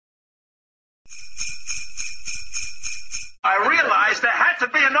realized there had to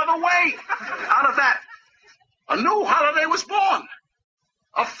be another way. Out of that, a new holiday was born.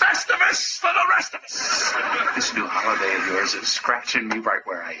 A Festivus for the rest of us. This new holiday of yours is scratching me right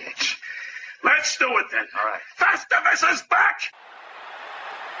where I itch. Let's do it then. All right. Festivus is back!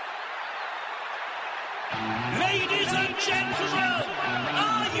 Ladies and gentlemen,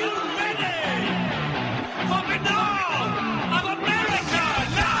 are you ready for Banal of America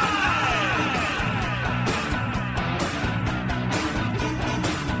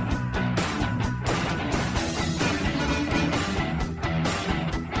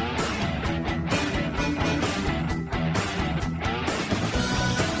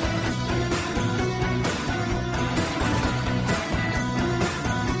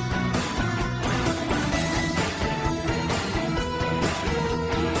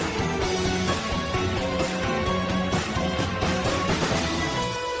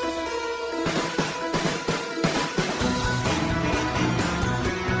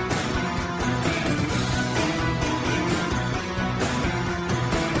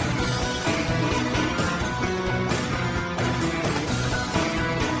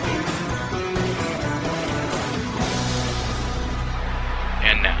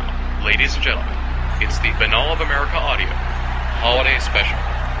Ladies and gentlemen, it's the Banal of America Audio Holiday Special,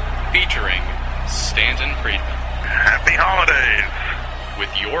 featuring Stanton Friedman. Happy holidays! With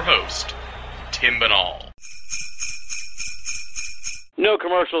your host, Tim Banal. No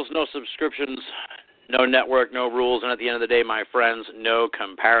commercials, no subscriptions, no network, no rules, and at the end of the day, my friends, no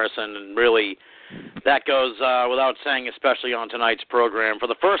comparison. And really, that goes without saying, especially on tonight's program. For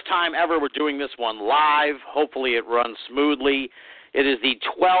the first time ever, we're doing this one live. Hopefully it runs smoothly. It is the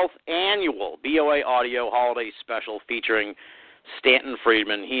 12th annual BOA Audio Holiday Special featuring Stanton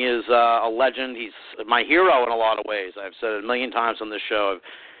Friedman. He is a legend. He's my hero in a lot of ways. I've said it a million times on this show.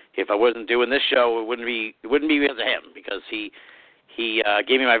 If I wasn't doing this show, it wouldn't be because of him, because he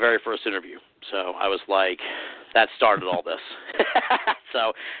gave me my very first interview. So I was like, that started all this.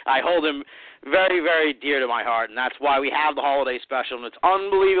 So I hold him very, very dear to my heart, and that's why we have the holiday special, and it's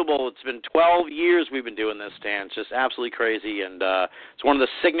unbelievable. It's been 12 years we've been doing this, Stan. It's just absolutely crazy, and it's one of the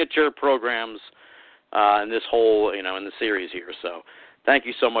signature programs in this whole, in the series here. So thank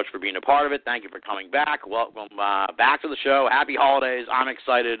you so much for being a part of it. Thank you for coming back. Welcome back to the show. Happy holidays. I'm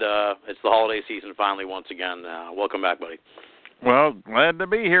excited. It's the holiday season finally once again. Welcome back, buddy. Well, glad to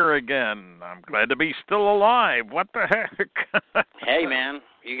be here again. I'm glad to be still alive. What the heck? Hey, man,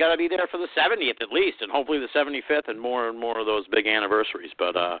 you got to be there for the 70th at least, and hopefully the 75th and more of those big anniversaries.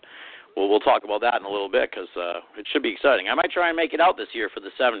 But we'll talk about that in a little bit because it should be exciting. I might try and make it out this year for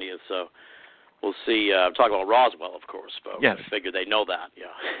the 70th, so we'll see. I'm talking about Roswell, of course, but yes. I figured they know that.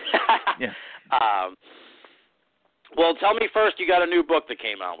 Yeah. Yeah. Well, tell me first, you got a new book that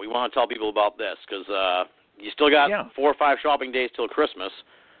came out. We want to tell people about this because you still got 4 or 5 shopping days till Christmas,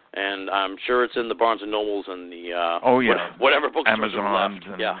 and I'm sure it's in the Barnes & Nobles and the whatever bookstores Amazon left.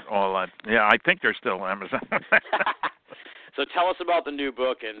 And all that. Yeah, I think they're still Amazon. So tell us about the new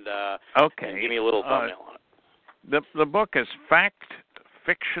book and give me a little thumbnail on it. The book is Fact,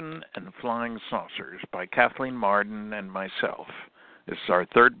 Fiction, and Flying Saucers by Kathleen Marden and myself. This is our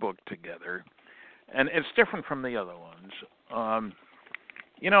 3rd book together, and it's different from the other ones.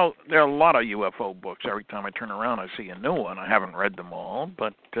 There are a lot of UFO books. Every time I turn around, I see a new one. I haven't read them all,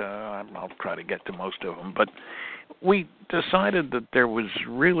 but I'll try to get to most of them. But we decided that there was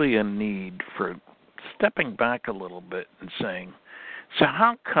really a need for stepping back a little bit and saying, so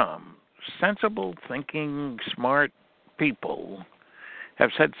how come sensible, thinking, smart people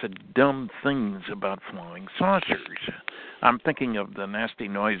have said such dumb things about flying saucers? I'm thinking of the nasty,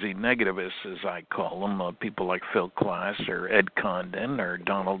 noisy negativists, as I call them, people like Phil Klass or Ed Condon or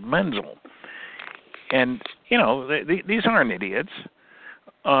Donald Menzel. And, these aren't idiots.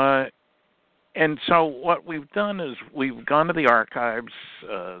 And so what we've done is we've gone to the archives.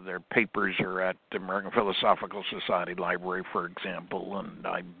 Their papers are at the American Philosophical Society Library, for example, and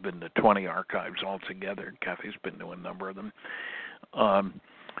I've been to 20 archives altogether. Kathy's been to a number of them.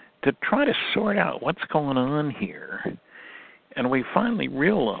 To try to sort out what's going on here. And we finally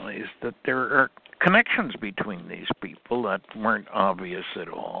realized that there are connections between these people that weren't obvious at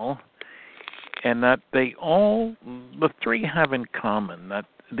all, and that the 3 have in common that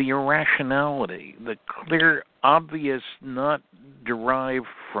the irrationality, the clear, obvious, not derived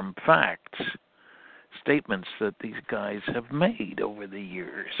from facts, statements that these guys have made over the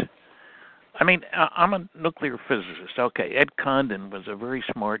years. I mean, I'm a nuclear physicist. Okay, Ed Condon was a very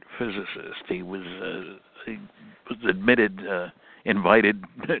smart physicist. He was invited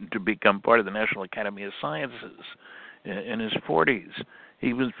to become part of the National Academy of Sciences in his 40s.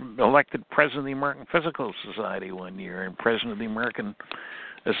 He was elected president of the American Physical Society one year and president of the American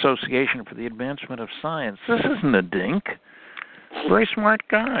Association for the Advancement of Science. This isn't a dink. Very smart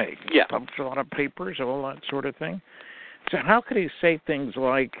guy. Yeah. Published a lot of papers, all that sort of thing. So how could he say things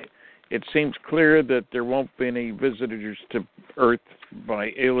like, it seems clear that there won't be any visitors to Earth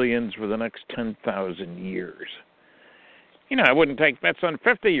by aliens for the next 10,000 years? You know, I wouldn't take bets on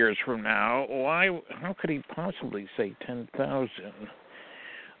 50 years from now. How could he possibly say 10,000?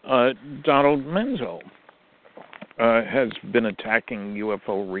 Donald Menzel has been attacking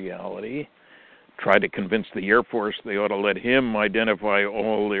UFO reality, tried to convince the Air Force they ought to let him identify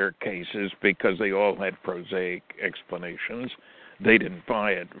all their cases because they all had prosaic explanations. They didn't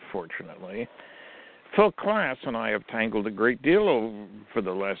buy it, fortunately. Phil Klass and I have tangled a great deal for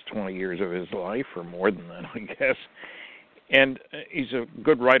the last 20 years of his life, or more than that, I guess. And was a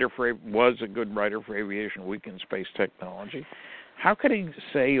good writer for Aviation Week and Space Technology. How could he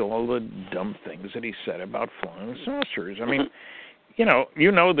say all the dumb things that he said about flying saucers? I mean, you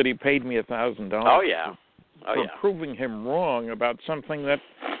know that he paid me $1,000 for proving him wrong about something that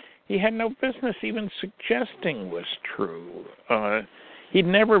he had no business even suggesting was true. He'd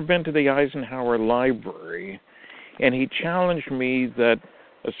never been to the Eisenhower Library, and he challenged me that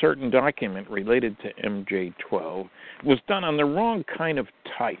a certain document related to MJ-12 was done on the wrong kind of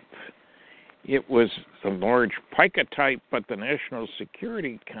type. It was the large pica type, but the National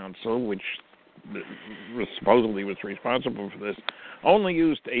Security Council, which supposedly was responsible for this, only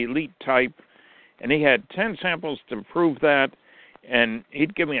used elite type, and he had 10 samples to prove that, and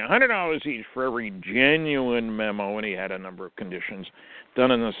he'd give me $100 each for every genuine memo, and he had a number of conditions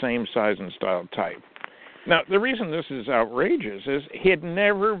done in the same size and style type. Now, the reason this is outrageous is he had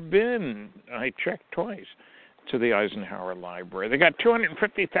never been, I checked twice, to the Eisenhower Library. They got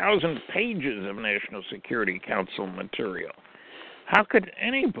 250,000 pages of National Security Council material. How could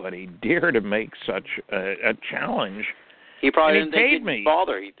anybody dare to make such a challenge? He probably didn't think he'd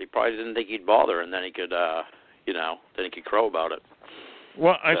bother. He probably didn't think he'd bother, and then he could, then he could crow about it.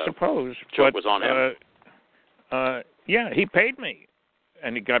 Well, I suppose. Joke was on him. Yeah, he paid me.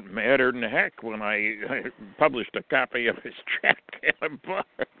 And he got madder than heck when I published a copy of his check in a book.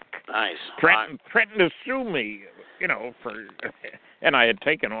 Nice. Threatened to sue me, and I had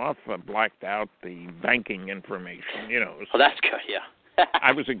taken off, blacked out the banking information, Oh, that's good, yeah.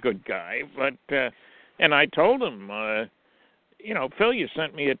 I was a good guy, but, and I told him, Phil, you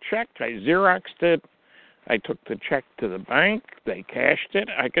sent me a check. I Xeroxed it. I took the check to the bank. They cashed it.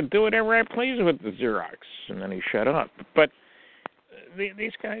 I could do whatever I pleased with the Xerox. And then he shut up. But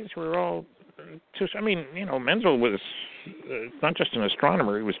these guys were all Menzel was not just an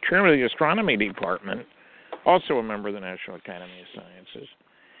astronomer. He was chairman of the astronomy department, also a member of the National Academy of Sciences.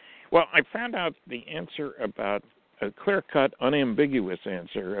 Well, I found out the answer about a clear-cut, unambiguous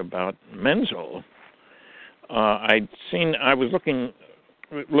answer about Menzel. I was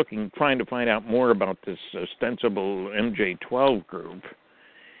looking, trying to find out more about this ostensible MJ-12 group,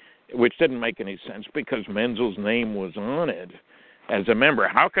 which didn't make any sense because Menzel's name was on it as a member.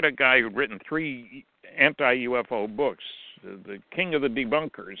 How could a guy who'd written 3 anti-UFO books, the king of the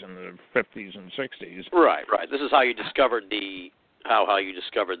debunkers in the 50s and 60s? Right. This is how you discovered how you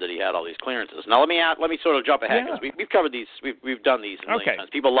discovered that he had all these clearances. Now let me sort of jump ahead because we've covered these. We've done these a million times.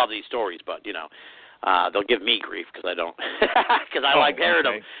 People love these stories, but they'll give me grief because I don't, because I like hearing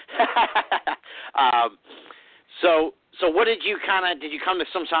them. So what did you come to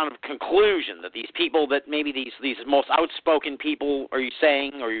some sort of conclusion that these people, that maybe these most outspoken people, are you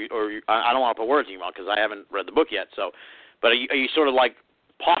saying, or I don't want to put words in your mouth because I haven't read the book yet, but are you sort of like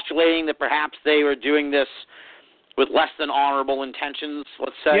postulating that perhaps they were doing this with less than honorable intentions,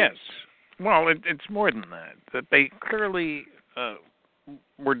 let's say? Yes. Well, it's more than that they clearly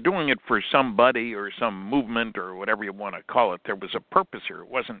were doing it for somebody or some movement or whatever you want to call it. There was a purpose here. It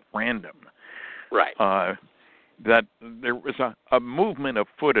wasn't random. Right. That there was a movement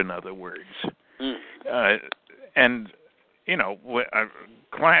afoot, in other words. And,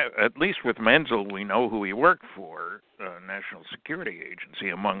 at least with Menzel, we know who he worked for, National Security Agency,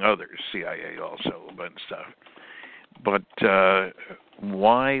 among others, CIA also, a bunch of stuff. But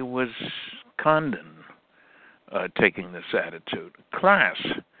why was Condon taking this attitude? Class.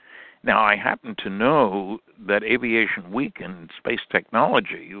 Now, I happen to know that Aviation Week and Space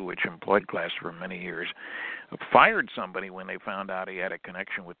Technology, which employed Class for many years, fired somebody when they found out he had a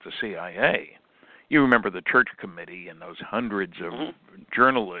connection with the CIA. You remember the Church Committee and those hundreds of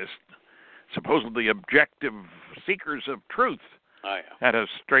journalists, supposedly objective seekers of truth, had a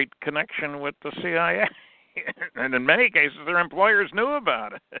straight connection with the CIA. And in many cases, their employers knew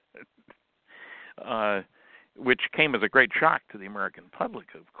about it. which came as a great shock to the American public,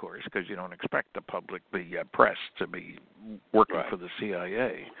 of course, because you don't expect the press, to be working for the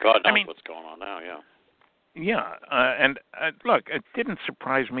CIA. God knows what's going on now, yeah. Yeah, and look, it didn't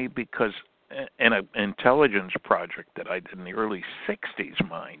surprise me because in an intelligence project that I did in the early 60s,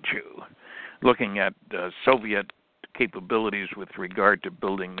 mind you, looking at Soviet capabilities with regard to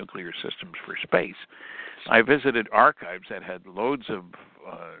building nuclear systems for space, I visited archives that had loads of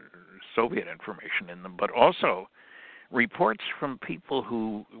Soviet information in them, but also reports from people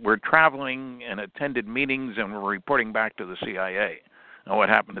who were traveling and attended meetings and were reporting back to the CIA on what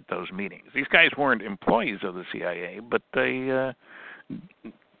happened at those meetings. These guys weren't employees of the CIA, but they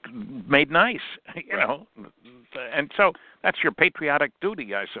made nice, you know. And so that's your patriotic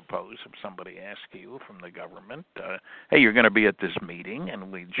duty, I suppose, if somebody asks you from the government, hey, you're going to be at this meeting,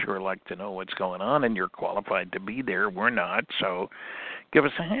 and we'd sure like to know what's going on, and you're qualified to be there. We're not, so give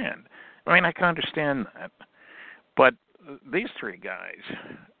us a hand. I mean, I can understand that. But these three guys,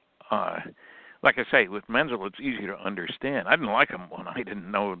 like I say, with Menzel, it's easy to understand. I didn't like him when I didn't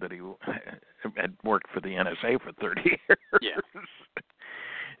know that he had worked for the NSA for 30 years.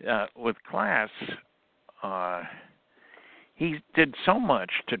 Yeah. With Klass, he did so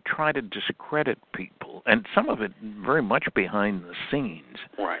much to try to discredit people, and some of it very much behind the scenes.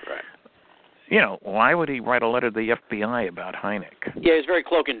 Right. You know, why would he write a letter to the FBI about Hynek? Yeah, he was very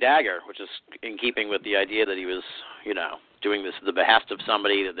cloak and dagger, which is in keeping with the idea that he was, you know, doing this at the behest of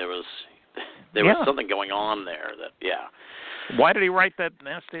somebody, that there was something going on there. Why did he write that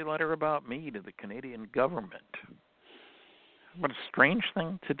nasty letter about me to the Canadian government? What a strange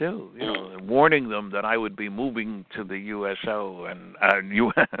thing to do, you know, warning them that I would be moving to the USO and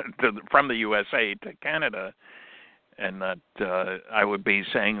from the USA to Canada, and that I would be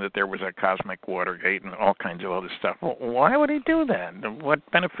saying that there was a cosmic Watergate and all kinds of other stuff. Well, why would he do that? What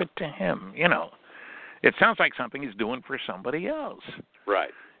benefit to him? You know, it sounds like something he's doing for somebody else.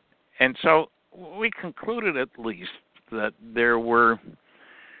 Right. And so we concluded at least that there was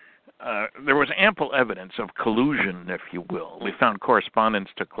ample evidence of collusion, if you will. We found correspondence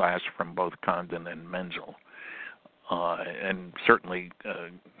to Klass from both Condon and Menzel, and certainly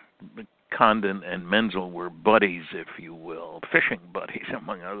Condon and Menzel were buddies, if you will, fishing buddies,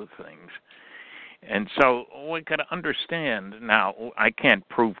 among other things. And so we could understand. Now, I can't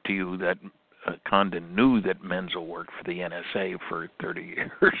prove to you that Condon knew that Menzel worked for the NSA for 30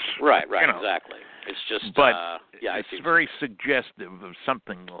 years. Right, you know. Exactly. It's just, but it's very suggestive of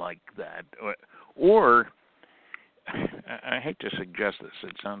something like that. Or, I hate to suggest this,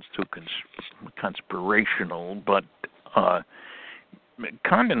 it sounds too conspirational, but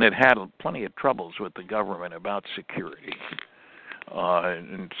Condon had plenty of troubles with the government about security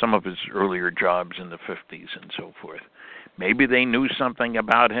in some of his earlier jobs in the 50s and so forth. Maybe they knew something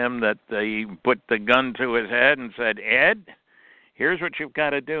about him that they put the gun to his head and said, Ed, here's what you've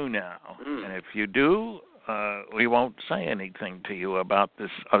got to do now. And if you do, we won't say anything to you about this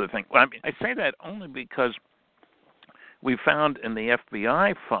other thing. Well, I mean, I say that only because we found in the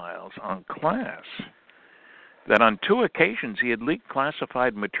FBI files on Klass that on 2 occasions he had leaked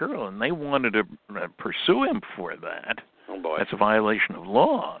classified material, and they wanted to pursue him for that. Oh, boy. That's a violation of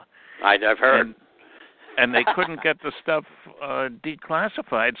law. I've heard. And they couldn't get the stuff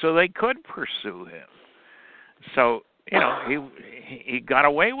declassified, so they could pursue him. So, you know, he got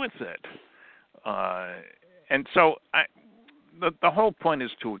away with it. And so the whole point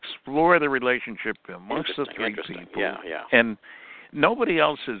is to explore the relationship amongst the three people. Yeah. And nobody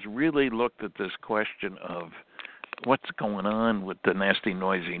else has really looked at this question of what's going on with the nasty,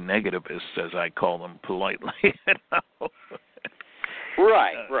 noisy negativists, as I call them politely. You know?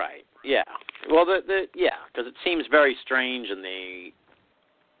 Right. Yeah. Well, because it seems very strange, and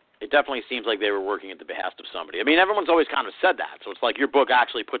it definitely seems like they were working at the behest of somebody. I mean, everyone's always kind of said that, so it's like your book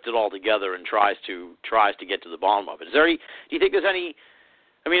actually puts it all together and tries to get to the bottom of it. Do you think there's any?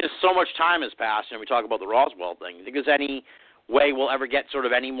 I mean, so much time has passed, and we talk about the Roswell thing. Do you think there's any way we'll ever get sort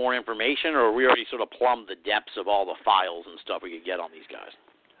of any more information, or we already sort of plumbed the depths of all the files and stuff we could get on these guys?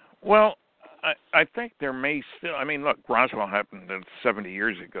 Well, I think there may still. I mean, look, Roswell happened 70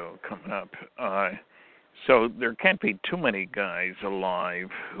 years ago, coming up. So there can't be too many guys alive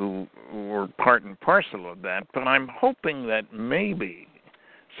who were part and parcel of that. But I'm hoping that maybe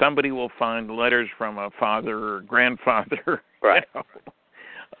somebody will find letters from a father or grandfather. Right. You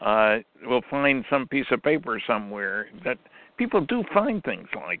know, we'll find some piece of paper somewhere that. People do find things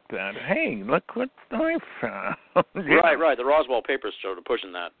like that. Hey, look what I found. Right. The Roswell papers sort of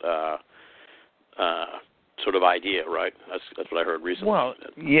pushing that sort of idea, right? That's what I heard recently. Well,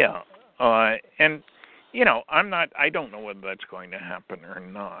 yeah. And, I don't know whether that's going to happen or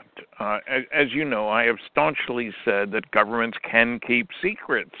not. As you know, I have staunchly said that governments can keep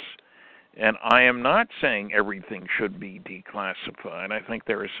secrets. And I am not saying everything should be declassified. I think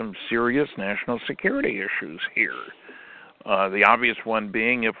there are some serious national security issues here. The obvious one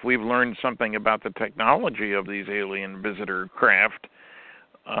being, if we've learned something about the technology of these alien visitor craft,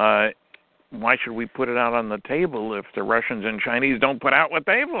 why should we put it out on the table if the Russians and Chinese don't put out what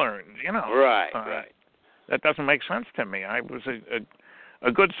they've learned? Right. That doesn't make sense to me. I was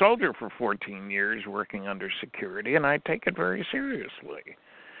a good soldier for 14 years working under security, and I take it very seriously.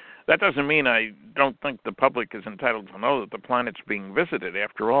 That doesn't mean I don't think the public is entitled to know that the planet's being visited.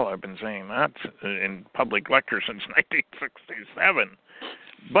 After all, I've been saying that in public lectures since 1967.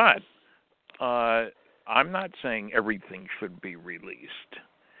 But I'm not saying everything should be released.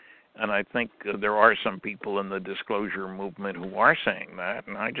 And I think there are some people in the disclosure movement who are saying that,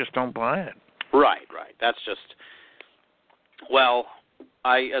 and I just don't buy it. Right. That's just, well,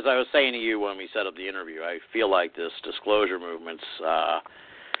 as I was saying to you when we set up the interview, I feel like this disclosure movement's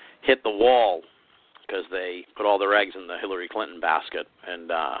hit the wall because they put all their eggs in the Hillary Clinton basket, and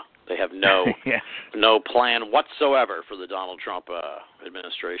they have no yes. no plan whatsoever for the Donald Trump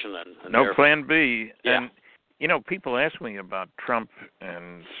administration. And no plan B. Yeah. And, people ask me about Trump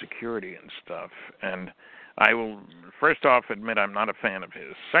and security and stuff, and I will first off admit I'm not a fan of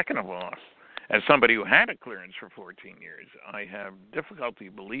his. Second of all, as somebody who had a clearance for 14 years, I have difficulty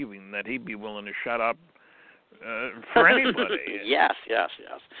believing that he'd be willing to shut up for anybody. Yes.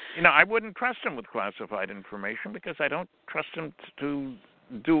 I wouldn't trust him with classified information because I don't trust him to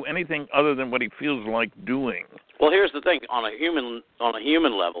do anything other than what he feels like doing. Well, here's the thing: on a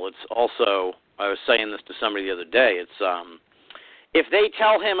human level, it's also. I was saying this to somebody the other day. It's if they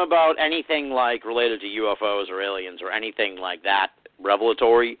tell him about anything like related to UFOs or aliens or anything like that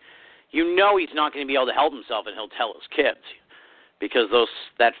revelatory, he's not going to be able to help himself, and he'll tell his kids because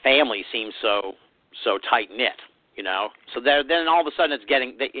that family seems so tight knit, So then all of a sudden it's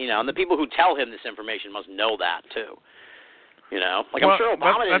getting, and the people who tell him this information must know that too, Like I'm sure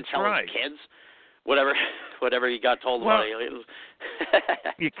Obama didn't tell his kids whatever he got told about aliens.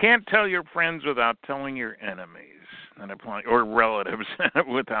 You can't tell your friends without telling your enemies, or relatives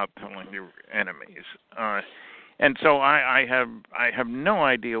without telling your enemies. And so I have no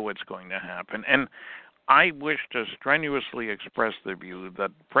idea what's going to happen. And I wish to strenuously express the view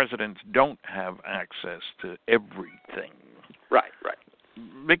that presidents don't have access to everything. Right.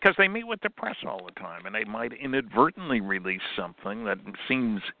 Because they meet with the press all the time, and they might inadvertently release something that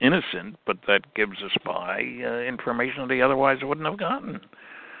seems innocent, but that gives a spy information that he otherwise wouldn't have gotten.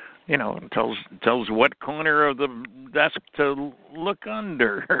 And tells what corner of the desk to look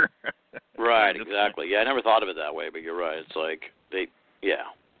under. Right, exactly. Yeah, I never thought of it that way, but you're right. It's like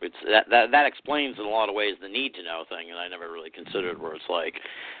It's that explains in a lot of ways the need to know thing, and I never really considered where it's like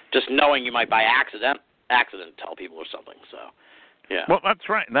just knowing you might by accident tell people or something. So, yeah. Well, that's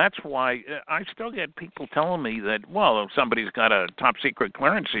right. That's why I still get people telling me that, well, if somebody's got a top secret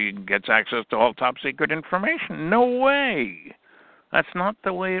clearance, he gets access to all top secret information. No way. That's not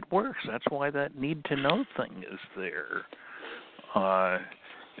the way it works. That's why that need to know thing is there.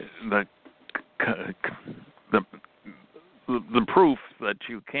 The proof that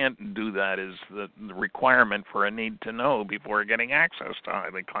you can't do that is the requirement for a need to know before getting access to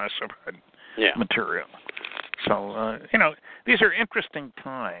highly classified material. So, these are interesting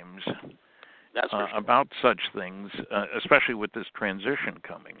times about such things, especially with this transition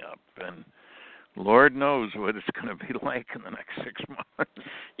coming up. And Lord knows what it's going to be like in the next 6 months.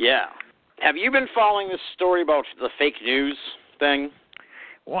 Yeah. Have you been following this story about the fake news thing?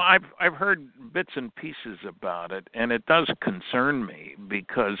 Well, I've heard bits and pieces about it, and it does concern me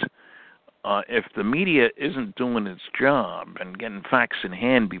because if the media isn't doing its job and getting facts in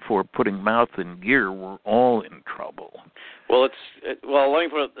hand before putting mouth in gear, we're all in trouble. Well, let me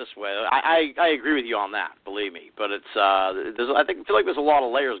put it this way. I agree with you on that, believe me. But it's I feel like there's a lot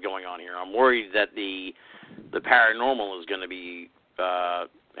of layers going on here. I'm worried that the paranormal is going to be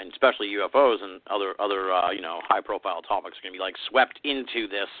and especially UFOs and other high-profile topics are going to be like swept into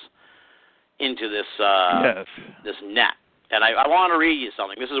this this net. And I want to read you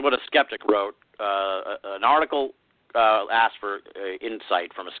something. This is what a skeptic wrote. An article asked for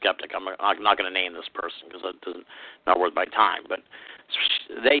insight from a skeptic. I'm not going to name this person because it's not worth my time. But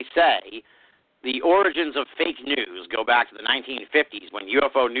they say the origins of fake news go back to the 1950s when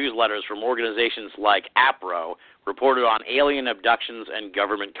UFO newsletters from organizations like APRO reported on alien abductions and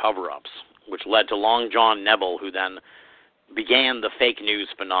government cover-ups, which led to Long John Neville, who then began the fake news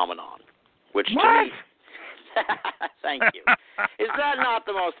phenomenon. Which to me, Thank you. Is that not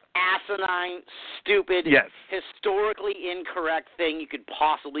the most asinine, stupid, Yes. historically incorrect thing you could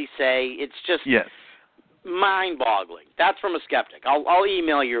possibly say? It's just Yes. mind-boggling. That's from a skeptic. I'll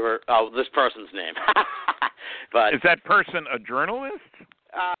email you this person's name. But is that person a journalist?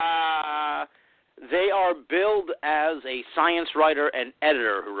 They are billed as a science writer and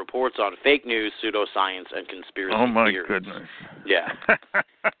editor who reports on fake news, pseudoscience, and conspiracy Oh my theories. goodness. Yeah.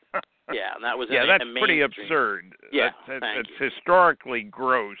 Yeah, and that was yeah, that's pretty absurd. Yeah, it's historically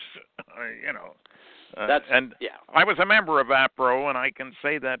gross. You know. And yeah. I was a member of APRO, and I can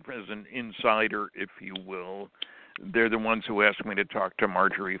say that as an insider, if you will. They're the ones who asked me to talk to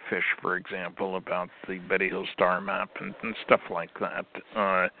Marjorie Fish, for example, about the Betty Hill star map and stuff like that.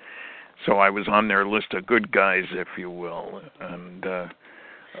 So I was on their list of good guys, if you will, and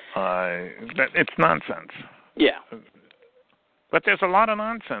it's nonsense. Yeah. But there's a lot of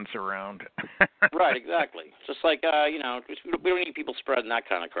nonsense around. Right, exactly. Just like, we don't need people spreading that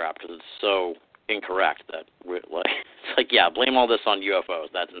kind of crap because it's so incorrect that it's like, yeah, blame all this on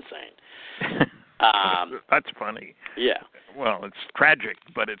UFOs. That's insane. That's funny. Yeah. Well, it's tragic,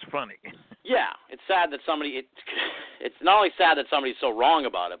 but it's funny. Yeah, it's sad that it's not only sad that somebody's so wrong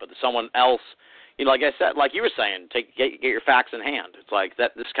about it, but that someone else, like I said, like you were saying, get your facts in hand. It's like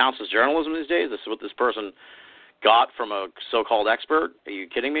that. This counts as journalism these days. This is what this person got from a so-called expert. Are you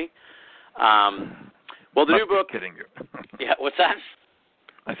kidding me? Well, the new book. Kidding you. Yeah, what's that?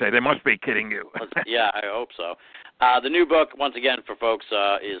 I say they must be kidding you. Yeah, I hope so. The new book, once again, for folks,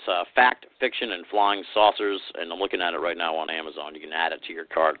 is Fact, Fiction, and Flying Saucers, and I'm looking at it right now on Amazon. You can add it to your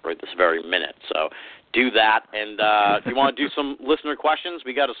cart right this very minute. So do that. And if you want to do some listener questions,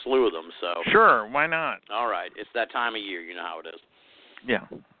 we got a slew of them. So sure, why not? All right. It's that time of year. You know how it is. Yeah.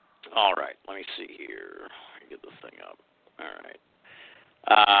 All right. Let me see here. Let me get this thing up. All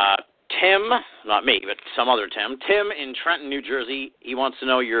right. Tim, not me, but some other Tim. Tim in Trenton, New Jersey. He wants to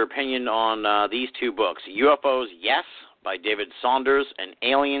know your opinion on these two books, UFOs, Yes, by David Saunders, and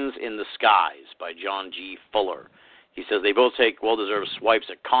Aliens in the Skies by John G. Fuller. He says they both take well-deserved swipes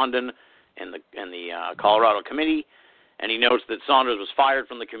at Condon and the Colorado Committee, and he notes that Saunders was fired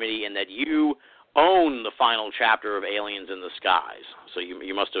from the committee and that you own the final chapter of Aliens in the Skies. So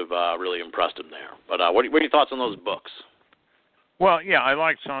you must have really impressed him there. But what are your thoughts on those books? Well, yeah, I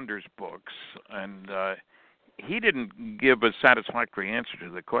like Saunders' books, and he didn't give a satisfactory answer to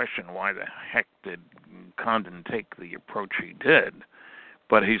the question, why the heck did Condon take the approach he did?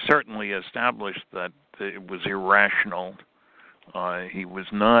 But he certainly established that it was irrational. He was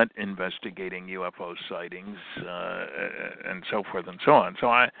not investigating UFO sightings and so forth and so on. So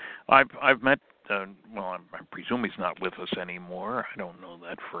I've met, I presume he's not with us anymore. I don't know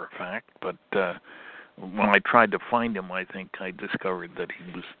that for a fact, but when I tried to find him, I think I discovered that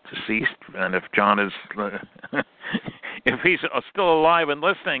he was deceased. And if John is, if he's still alive and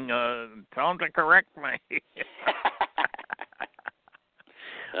listening, tell him to correct me.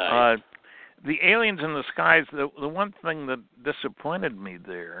 The Aliens in the Skies, the one thing that disappointed me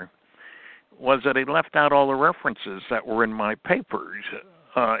there was that he left out all the references that were in my papers,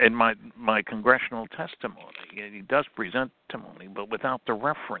 in my congressional testimony. He does present testimony, but without the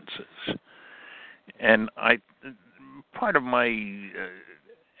references. And part of my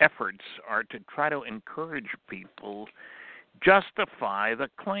efforts are to try to encourage people, justify the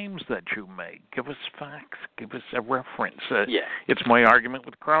claims that you make. Give us facts. Give us a reference. Yeah. It's my argument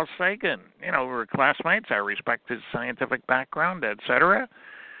with Carl Sagan. We're classmates. I respect his scientific background, etc.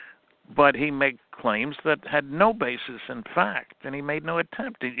 But he made claims that had no basis in fact, and he made no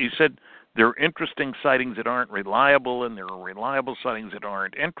attempt. He said there are interesting sightings that aren't reliable, and there are reliable sightings that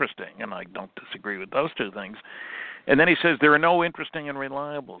aren't interesting, and I don't disagree with those two things. And then he says there are no interesting and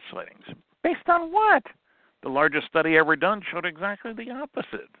reliable sightings. Based on what? The largest study ever done showed exactly the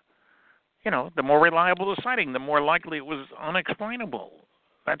opposite. The more reliable the sighting, the more likely it was unexplainable.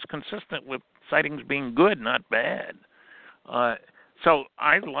 That's consistent with sightings being good, not bad. So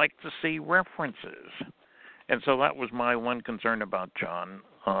I like to see references. And so that was my one concern about John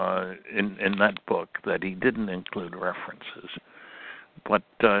in that book, that he didn't include references. But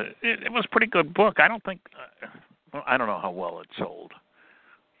it was a pretty good book. I don't think, I don't know how well it sold.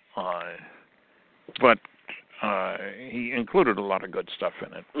 But he included a lot of good stuff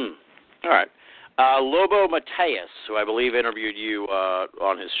in it. All right. Lobo Mateus, who I believe interviewed you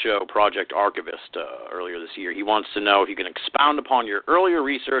on his show, Project Archivist, earlier this year, he wants to know if you can expound upon your earlier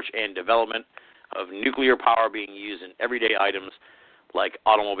research and development of nuclear power being used in everyday items like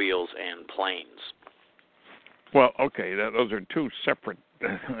automobiles and planes. Well, okay, those are two separate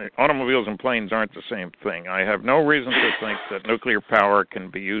automobiles and planes aren't the same thing. I have no reason to think that nuclear power can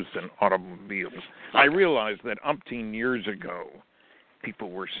be used in automobiles. I realize that umpteen years ago,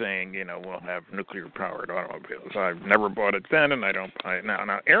 people were saying, we'll have nuclear-powered automobiles. I've never bought it then, and I don't buy it now.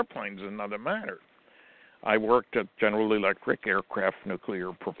 Now, airplanes is another matter. I worked at General Electric Aircraft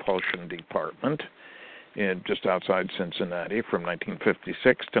Nuclear Propulsion Department just outside Cincinnati from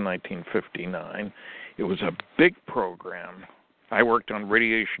 1956 to 1959. It was a big program. I worked on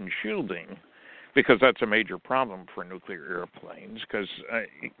radiation shielding because that's a major problem for nuclear airplanes because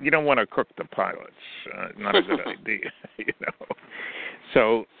you don't want to cook the pilots. Not a good idea,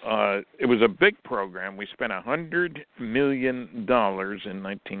 So it was a big program. We spent $100 million in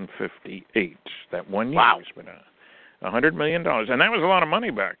 1958. That one year we spent $100 million, and that was a lot of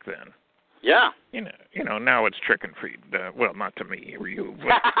money back then. Yeah. Now it's chicken feed. Well, not to me or you.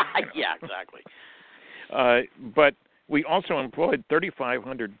 But, Yeah, exactly. But we also employed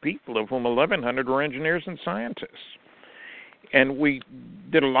 3,500 people, of whom 1,100 were engineers and scientists. And we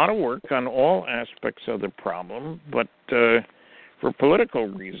did a lot of work on all aspects of the problem, but for political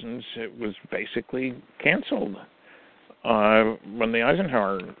reasons, it was basically canceled when the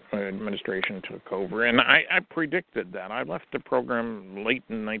Eisenhower administration took over. And I predicted that. I left the program late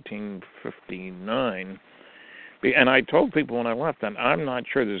in 1959. And I told people when I left that I'm not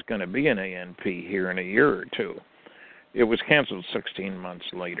sure there's going to be an ANP here in a year or two. It was canceled 16 months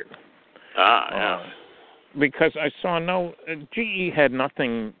later. Yeah. Because I saw GE had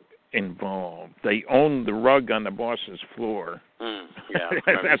nothing involved. They owned the rug on the boss's floor. Yeah,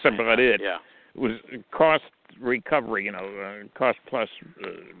 that's about it. Yeah. It was cost recovery, cost plus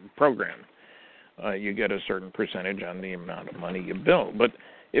program. You get a certain percentage on the amount of money you bill. But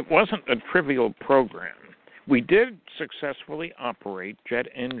it wasn't a trivial program. We did successfully operate jet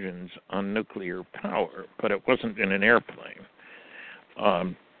engines on nuclear power, but it wasn't in an airplane.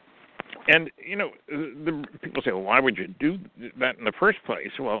 And, the people say, well, why would you do that in the first place?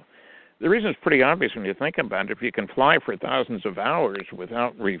 Well, the reason is pretty obvious when you think about it. If you can fly for thousands of hours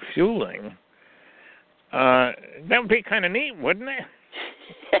without refueling, that would be kind of neat, wouldn't it?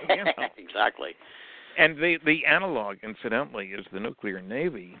 Exactly. And the analog, incidentally, is the nuclear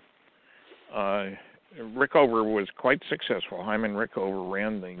navy. Rickover was quite successful. Hyman Rickover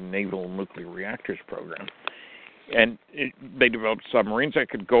ran the Naval Nuclear Reactors program. And they developed submarines that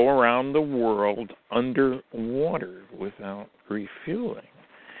could go around the world underwater without refueling.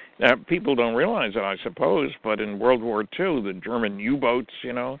 Now, people don't realize it, I suppose, but in World War II, the German U-boats,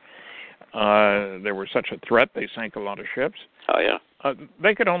 they were such a threat, they sank a lot of ships. Oh, yeah.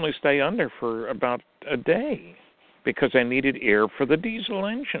 They could only stay under for about a day because they needed air for the diesel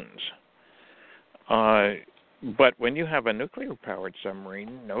engines. But when you have a nuclear-powered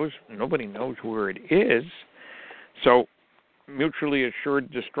submarine, nobody knows where it is. So mutually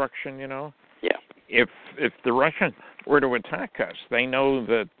assured destruction, Yeah. If the Russians were to attack us, they know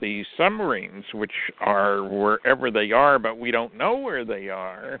that the submarines, which are wherever they are, but we don't know where they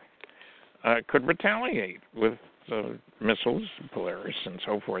are, could retaliate with missiles, Polaris and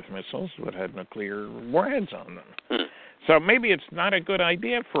so forth missiles that had nuclear warheads on them. So maybe it's not a good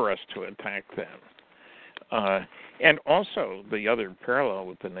idea for us to attack them. And also, the other parallel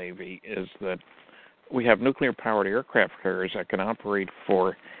with the Navy is that we have nuclear-powered aircraft carriers that can operate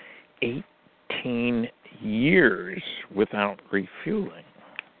for 18 years without refueling.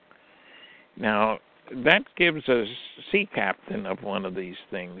 Now, that gives a sea captain of one of these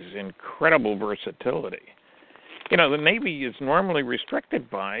things incredible versatility. The Navy is normally restricted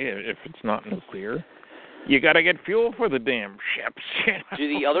by, if it's not nuclear, you got to get fuel for the damn ships. Do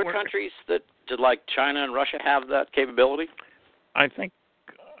the other countries like China and Russia have that capability? I think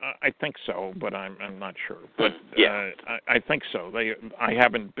so, but I'm not sure. But I think so. I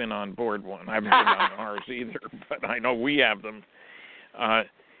haven't been on board one. I haven't been on ours either, but I know we have them.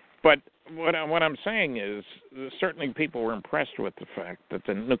 But what I'm saying is, certainly people were impressed with the fact that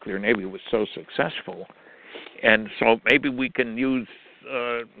the nuclear navy was so successful, and so maybe we can use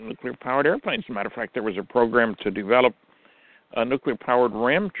nuclear-powered airplanes. As a matter of fact, there was a program to develop nuclear-powered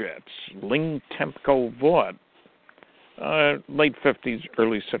ramjets, Ling Temco Vought, late 50s,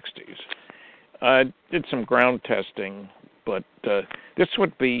 early 60s. Did some ground testing, but this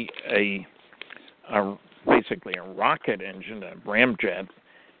would be basically a rocket engine, a ramjet,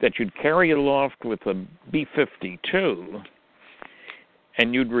 that you'd carry aloft with a B-52,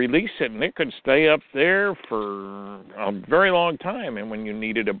 and you'd release it, and it could stay up there for a very long time. And when you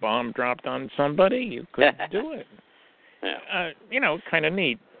needed a bomb dropped on somebody, you could do it. Kind of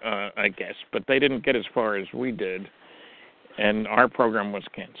neat, I guess. But they didn't get as far as we did, and our program was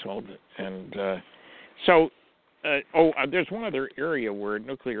canceled. And so There's one other area where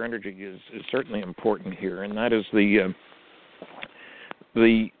nuclear energy is certainly important here, and that is the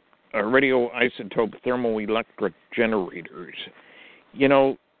radioisotope thermoelectric generators. You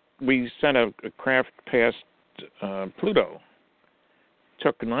know, we sent a craft past Pluto.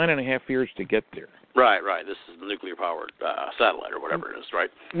 Took 9.5 years to get there. Right. This is the nuclear-powered satellite or whatever it is,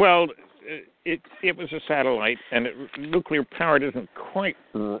 right? Well, it was a satellite, and nuclear powered isn't quite.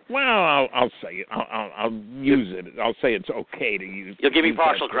 Well, I'll say it. I'll use it. I'll say it's okay to use. You'll give me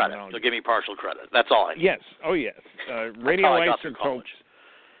partial credit. You'll give me partial credit. That's all I need. Yes. Oh, yes. Radioisotopes.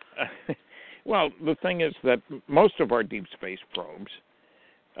 Well, the thing is that most of our deep space probes.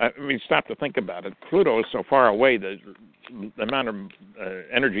 Stop to think about it. Pluto is so far away, the amount of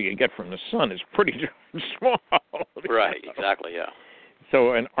energy you get from the sun is pretty small. Right, exactly, yeah.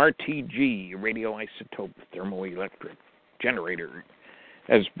 So an RTG, radioisotope thermoelectric generator,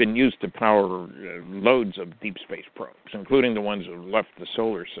 has been used to power loads of deep space probes, including the ones that have left the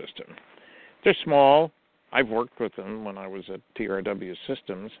solar system. They're small. I've worked with them when I was at TRW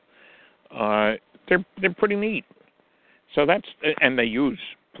Systems. They're pretty neat. So and they use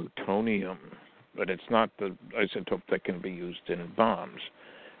plutonium, but it's not the isotope that can be used in bombs,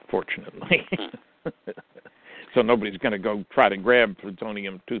 fortunately. So nobody's going to go try to grab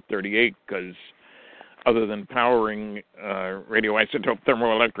plutonium-238 because other than powering radioisotope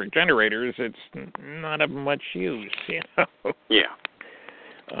thermoelectric generators, it's not of much use, you know? Yeah.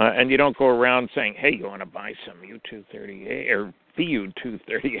 And you don't go around saying, hey, you want to buy some U-238 or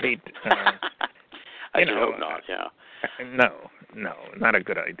VU-238? I hope not, yeah. No, not a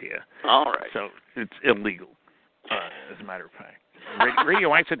good idea. All right. So it's illegal, as a matter of fact.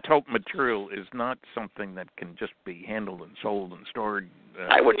 Radioisotope material is not something that can just be handled and sold and stored.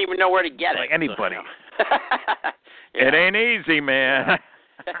 I wouldn't even know where to get like it. Anybody. So, yeah. It ain't easy, man.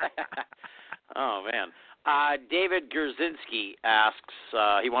 Oh, man. David Gerzinski asks,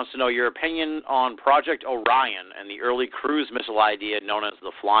 he wants to know your opinion on Project Orion and the early cruise missile idea known as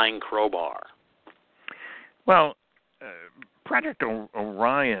the Flying Crowbar. Well, Project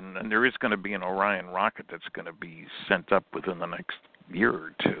Orion, and there is going to be an Orion rocket that's going to be sent up within the next year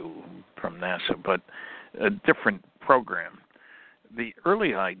or two from NASA, but a different program. The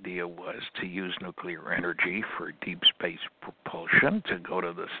early idea was to use nuclear energy for deep space propulsion to go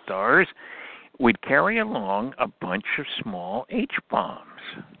to the stars. We'd carry along a bunch of small H-bombs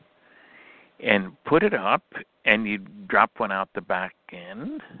and put it up, and you'd drop one out the back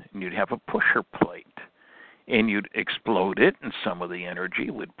end, and you'd have a pusher plate. And you'd explode it, and some of the energy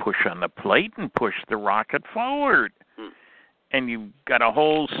would push on the plate and push the rocket forward. And you've got a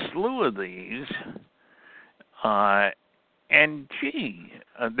whole slew of these. There's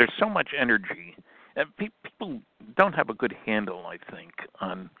so much energy. People don't have a good handle, I think,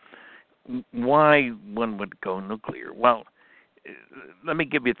 on why one would go nuclear. Well, let me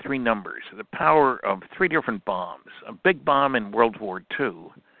give you three numbers. The power of three different bombs. A big bomb in World War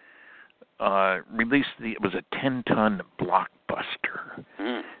II it was a 10-ton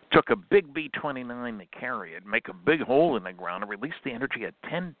blockbuster. Took a big B-29 to carry it, make a big hole in the ground, and release the energy at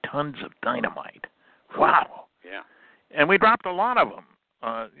 10 tons of dynamite. Wow. Yeah. And we dropped a lot of them.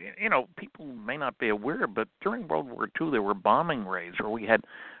 People may not be aware, but during World War II, there were bombing raids where we had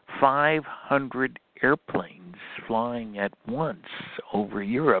 500 airplanes flying at once over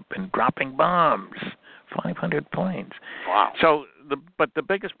Europe and dropping bombs. 500 planes. Wow. So, but the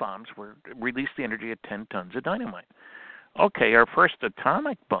biggest bombs released the energy at 10 tons of dynamite. Okay, our first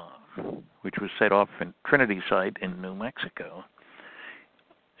atomic bomb, which was set off in Trinity Site in New Mexico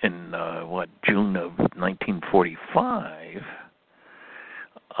in, June of 1945,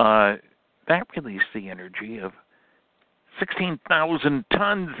 that released the energy of 16,000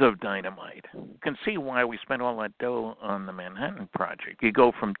 tons of dynamite. You can see why we spent all that dough on the Manhattan Project. You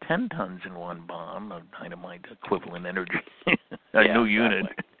go from 10 tons in one bomb of dynamite equivalent energy, new unit,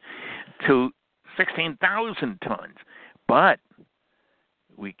 to 16,000 tons. But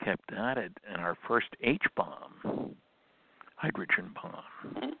we kept at it, and our first H-bomb, hydrogen bomb,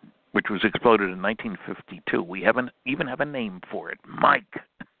 which was exploded in 1952. We even have a name for it, Mike.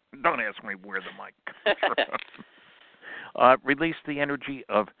 Don't ask me where the Mike comes from. Released the energy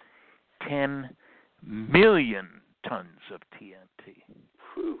of 10 million tons of TNT.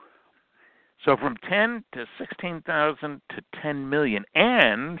 Whew. So from 10 to 16,000 to 10 million.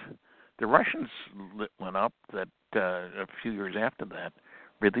 And the Russians went up that a few years after that,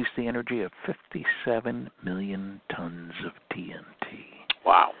 released the energy of 57 million tons of TNT.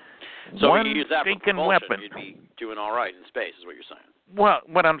 Wow. So One if you use that for propulsion, weapon. You'd be doing all right in space, is what you're saying. Well,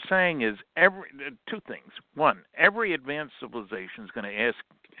 what I'm saying is two things. One, every advanced civilization is going to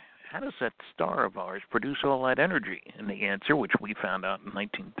how does that star of ours produce all that energy? And the answer, which we found out in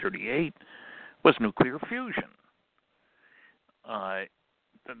 1938, was nuclear fusion.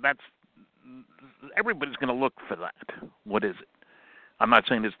 Everybody's going to look for that. What is it? I'm not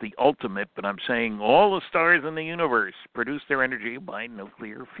saying it's the ultimate, but I'm saying all the stars in the universe produce their energy by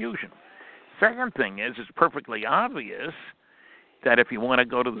nuclear fusion. Second thing is, it's perfectly obvious that if you want to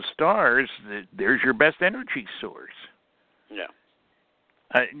go to the stars, there's your best energy source. Yeah.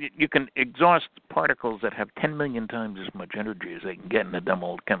 You can exhaust particles that have 10 million times as much energy as they can get in a dumb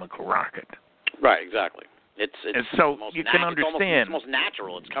old chemical rocket. Right, exactly. It's so you can understand. It's almost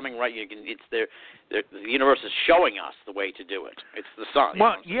natural. It's coming right. The universe is showing us the way to do it. It's the sun.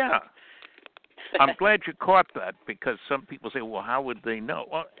 Well, yeah. I'm glad you caught that, because some people say, well, how would they know?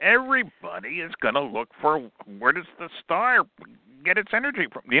 Well, everybody is going to look for where does the star get its energy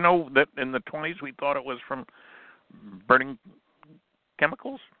from. You know that in the 20s we thought it was from burning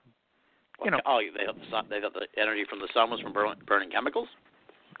chemicals? You know. Oh, they thought the energy from the sun was from burning chemicals?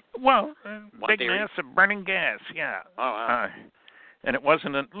 Well, big mass of burning gas, yeah. Oh, wow. And it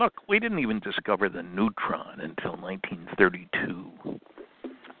wasn't look, we didn't even discover the neutron until 1932.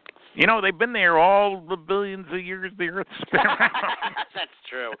 You know, they've been there all the billions of years the Earth's been around. That's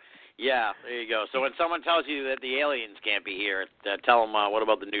true. Yeah, there you go. So when someone tells you that the aliens can't be here, tell them, what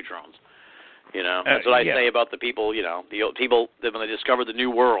about the neutrons? You know, that's what I say about the people, you know, the people when they discovered the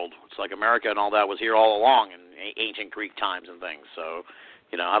New World. It's like America and all that was here all along in ancient Greek times and things. So,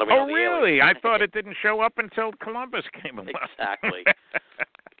 you know, how do we know the really? aliens? I thought it didn't show up until Columbus came along. Exactly.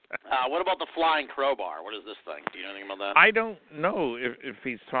 What about the flying crowbar? What is this thing? Do you know anything about that? I don't know if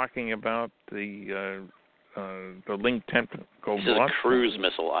he's talking about the linked tentacle. This is a cruise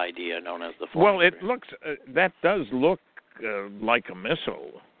missile idea known as the flying. Well, it looks that does look like a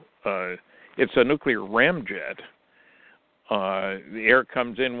missile. It's a nuclear ramjet. The air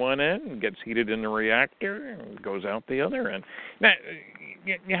comes in one end and gets heated in the reactor and goes out the other end. Now,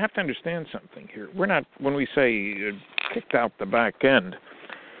 you have to understand something here. We're not, when we say kicked out the back end,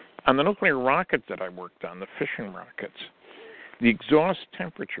 on the nuclear rockets that I worked on, the fission rockets, the exhaust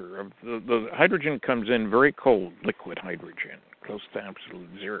temperature of the hydrogen comes in very cold, liquid hydrogen, close to absolute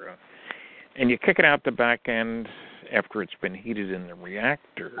zero. And you kick it out the back end after it's been heated in the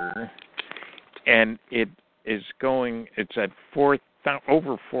reactor, and it's at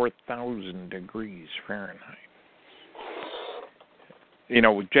over 4,000 degrees Fahrenheit. You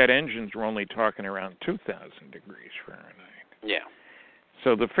know, with jet engines, we're only talking around 2,000 degrees Fahrenheit. Yeah.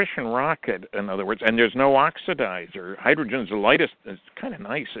 So the fission rocket, in other words, and there's no oxidizer. Hydrogen's the lightest. It's kind of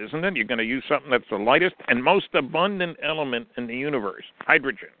nice, isn't it? You're going to use something that's the lightest and most abundant element in the universe,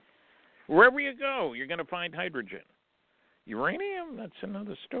 hydrogen. Wherever you go, you're going to find hydrogen. Uranium, that's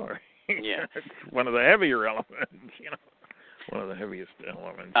another story. Yeah. It's one of the heavier elements, you know. One of the heaviest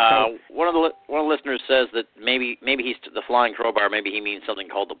elements. One of the listeners says that maybe he's the flying crowbar. Maybe he means something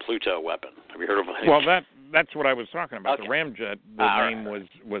called the Pluto weapon. Have you heard of it? Well, that's what I was talking about. Okay. The ramjet. The name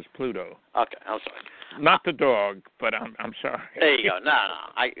was Pluto. Okay, I'm sorry. Not the dog, but I'm sorry. There you go. No.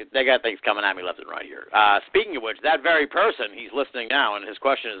 They got things coming at me left and right here. Speaking of which, that very person, he's listening now, and his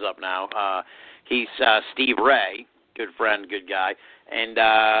question is up now. He's Steve Ray, good friend, good guy. And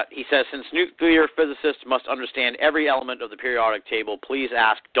he says, since nuclear physicists must understand every element of the periodic table, please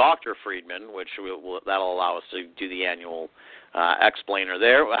ask Dr. Friedman, which that'll allow us to do the annual explainer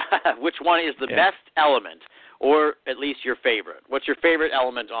there, which one is the best element, or at least your favorite? What's your favorite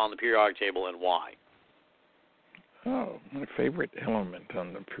element on the periodic table and why? Oh, my favorite element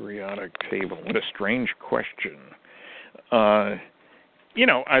on the periodic table. What a strange question. You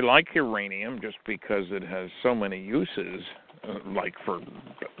know, I like uranium just because it has so many uses, like for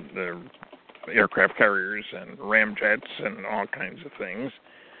the aircraft carriers and ramjets and all kinds of things.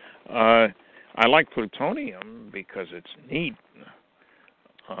 I like plutonium because it's neat.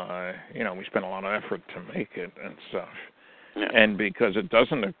 You know, we spent a lot of effort to make it and stuff. Yeah. And because it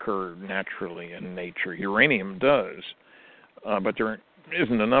doesn't occur naturally in nature. Uranium does, but there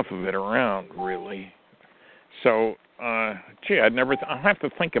isn't enough of it around, really. So, I'll have to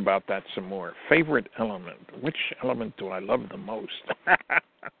think about that some more. Favorite element. Which element do I love the most?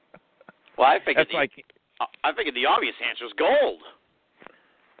 Well, I figured the obvious answer is gold.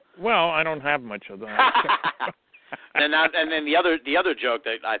 Well, I don't have much of that. And then the other joke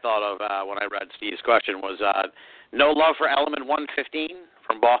that I thought of when I read Steve's question was no love for element 115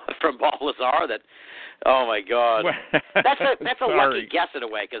 from Bob Lazar. That, oh my God, that's a lucky guess in a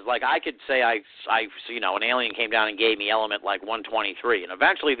way, because like I could say I an alien came down and gave me element like 123, and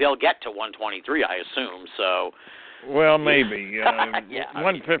eventually they'll get to 123, I assume. So Well, maybe. Yeah,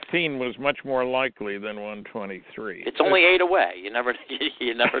 115 was much more likely than 123. It's only 8 away. You never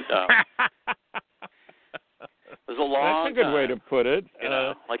know. It was a long That's a good time. way to put it. You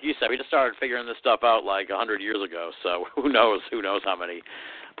know, like you said, we just started figuring this stuff out like 100 years ago. So who knows how many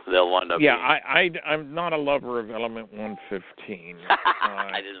they'll end up being. I'm not a lover of Element 115.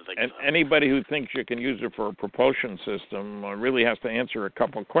 I didn't think and so. Anybody who thinks you can use it for a propulsion system really has to answer a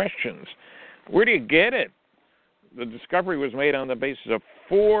couple questions. Where do you get it? The discovery was made on the basis of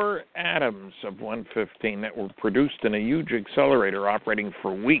 4 atoms of 115 that were produced in a huge accelerator operating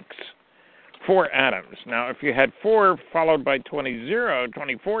for weeks. 4 atoms. Now, if you had 4 followed by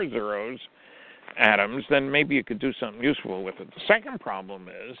 24 zeros atoms, then maybe you could do something useful with it. The second problem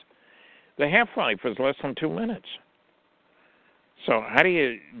is the half-life is less than 2 minutes. So how do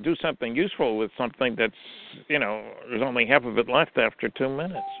you do something useful with something that's, there's only half of it left after 2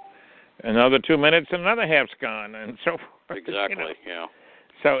 minutes? Another 2 minutes, another half's gone, and so forth. Exactly, yeah.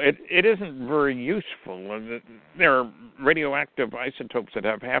 So it isn't very useful. There are radioactive isotopes that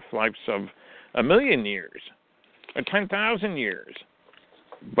have half-lives of 1 million years or 10,000 years,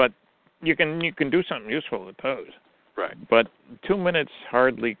 but you can do something useful with those. Right. But 2 minutes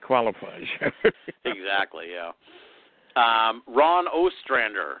hardly qualifies. Exactly, yeah. Ron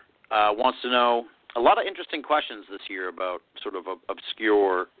Ostrander wants to know a lot of interesting questions this year about sort of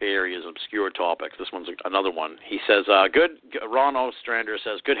obscure areas, obscure topics. This one's another one. He says, Ron Ostrander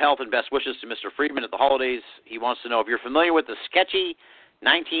says, good health and best wishes to Mr. Friedman at the holidays. He wants to know if you're familiar with the sketchy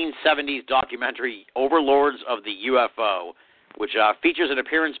 1970s documentary Overlords of the UFO, which features an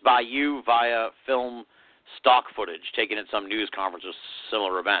appearance by you via film stock footage taken at some news conference or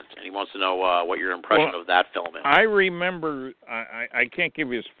similar event. And he wants to know what your impression of that film is. I remember, I can't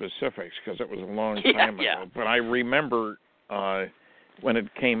give you specifics because it was a long time ago, but I remember when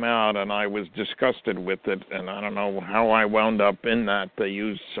it came out and I was disgusted with it, and I don't know how I wound up in that. They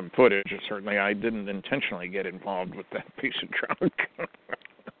used some footage. Certainly I didn't intentionally get involved with that piece of junk.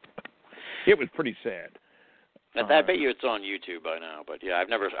 It was pretty sad. I bet you it's on YouTube by now, but yeah, I've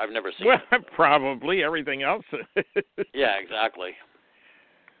never seen it. Well, probably everything else. Yeah, exactly.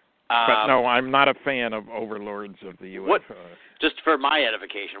 But no, I'm not a fan of Overlords of the UFO. Just for my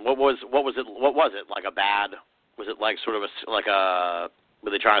edification, what was it like a bad? Was it like sort of were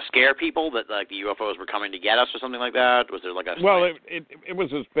they trying to scare people that like the UFOs were coming to get us or something like that? Was there like a it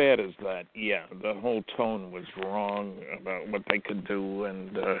was as bad as that. Yeah, the whole tone was wrong about what they could do,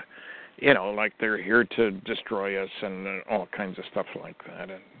 and like they're here to destroy us and all kinds of stuff like that,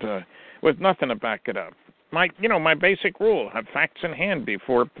 and with nothing to back it up. My basic rule: have facts in hand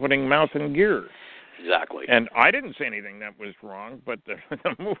before putting mouth in gear. Exactly. And I didn't say anything that was wrong, but the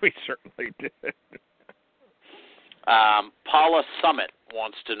movie certainly did. Paula Summit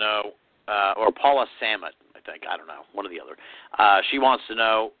wants to know, or Paula Samet, I think, I don't know, one or the other. She wants to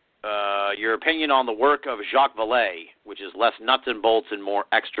know your opinion on the work of Jacques Vallée, which is less nuts and bolts and more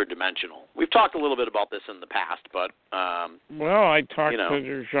extra-dimensional. We've talked a little bit about this in the past, but... well, I talked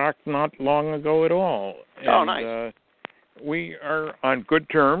to Jacques not long ago at all. Oh, nice. We are on good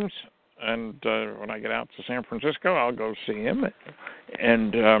terms, and when I get out to San Francisco, I'll go see him.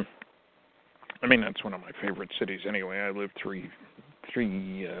 And... that's one of my favorite cities anyway. I lived for 3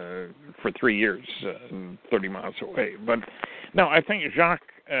 years, 30 miles away. But no, I think Jacques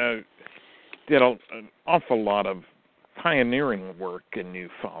did an awful lot of pioneering work in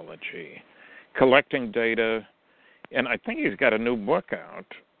ufology, collecting data, and I think he's got a new book out,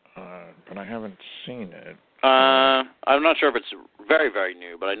 but I haven't seen it. I'm not sure if it's very, very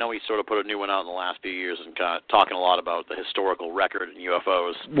new, but I know he sort of put a new one out in the last few years and talking a lot about the historical record in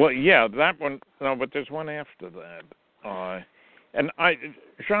UFOs. Well, yeah, that one. No, but there's one after that. And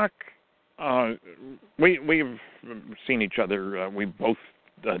Jacques, we've seen each other. We both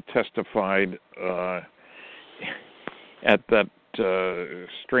testified at that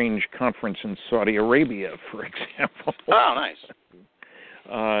strange conference in Saudi Arabia, for example. Oh,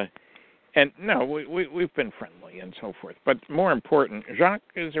 nice. And no, we've been friendly and so forth. But more important, Jacques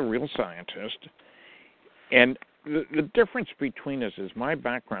is a real scientist. And the difference between us is my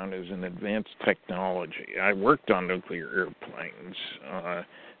background is in advanced technology. I worked on nuclear airplanes,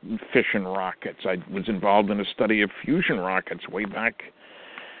 fission rockets. I was involved in a study of fusion rockets way back.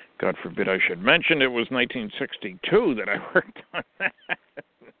 God forbid I should mention it was 1962 that I worked on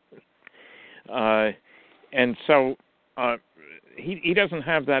that. And so... He doesn't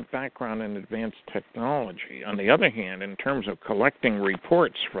have that background in advanced technology. On the other hand, in terms of collecting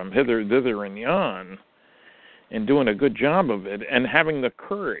reports from hither, thither, and yon, and doing a good job of it, and having the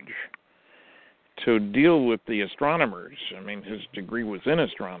courage to deal with the astronomers. His degree was in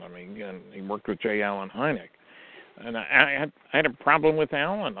astronomy, and he worked with J. Allen Hynek. And I had a problem with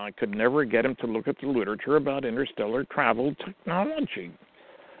Alan. I could never get him to look at the literature about interstellar travel technology.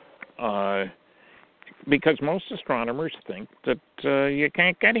 Because most astronomers think that you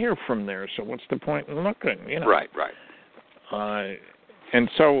can't get here from there, so what's the point in looking, you know? Right. And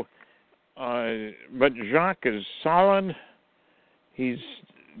so, but Jacques is solid. He's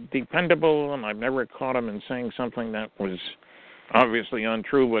dependable, and I've never caught him in saying something that was obviously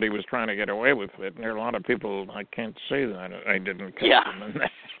untrue, but he was trying to get away with it. And there are a lot of people, I can't say that I didn't catch him in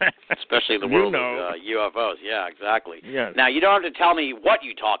that. Especially in the world of UFOs. Yeah, exactly. Yes. Now, you don't have to tell me what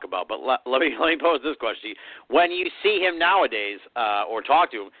you talk about, but let me pose this question to you. When you see him nowadays or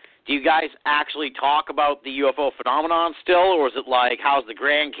talk to him, do you guys actually talk about the UFO phenomenon still, or is it like, how's the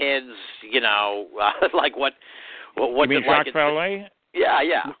grandkids, you know, like what's you mean it like? Jacques Vallée? Yeah.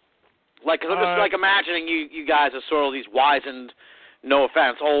 Like, cause I'm just like imagining you guys as sort of these wizened, no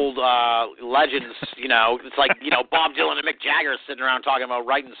offense, old legends. You know, it's like, you know, Bob Dylan and Mick Jagger sitting around talking about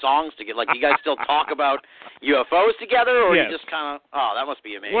writing songs together. Like, do you guys still talk about UFOs together, or yes. you just kind of? Oh, that must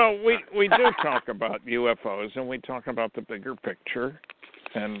be amazing. Well, we do talk about UFOs, and we talk about the bigger picture,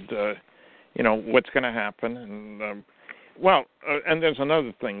 and you know what's going to happen, and and there's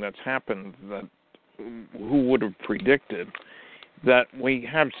another thing that's happened that who would have predicted that we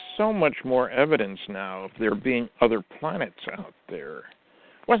have so much more evidence now of there being other planets out there.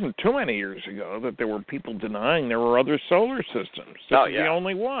 It wasn't too many years ago that there were people denying there were other solar systems. This is the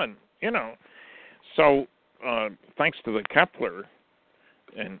only one, you know. So thanks to the Kepler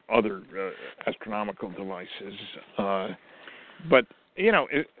and other astronomical devices. But, you know,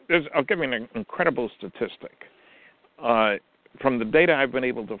 I'll give you an incredible statistic. From the data I've been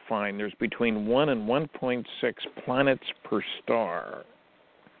able to find, there's between 1 and 1.6 planets per star.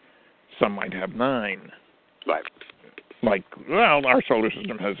 Some might have 9. Right. Like, well, our solar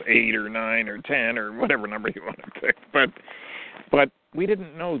system has 8 or 9 or 10 or whatever number you want to pick. But we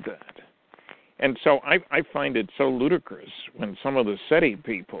didn't know that. And so I find it so ludicrous when some of the SETI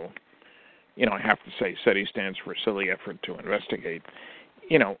people, you know, I have to say SETI stands for Silly Effort to Investigate,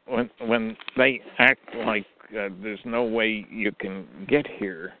 you know, when they act like there's no way you can get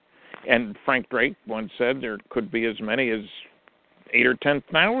here. And Frank Drake once said there could be as many as 8 or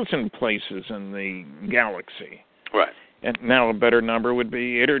 10,000 places in the galaxy. Right. And now a better number would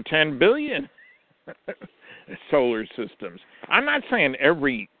be 8 or 10 billion solar systems. I'm not saying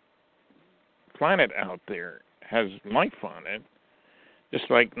every planet out there has life on it,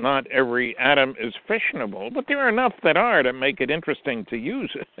 just like not every atom is fissionable, but there are enough that are to make it interesting to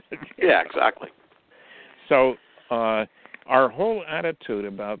use it. Yeah, exactly. So our whole attitude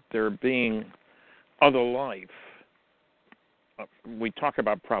about there being other life, we talk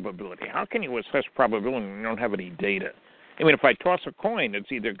about probability. How can you assess probability when you don't have any data? I mean, if I toss a coin,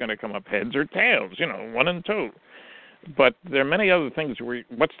 it's either going to come up heads or tails, you know, 1 and 2. But there are many other things where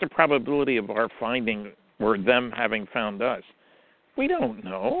what's the probability of our finding or them having found us? We don't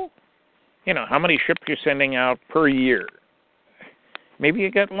know. You know, how many ships you're sending out per year? Maybe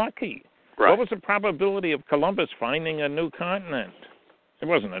you get lucky. Right. What was the probability of Columbus finding a new continent? It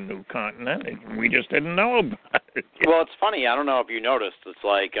wasn't a new continent. We just didn't know about it. Well, it's funny. I don't know if you noticed. It's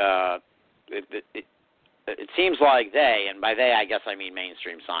like it seems like they, and by they I guess I mean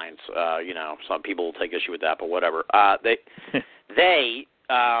mainstream science. You know, some people will take issue with that, but whatever.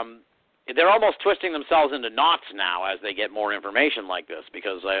 They're almost twisting themselves into knots now as they get more information like this,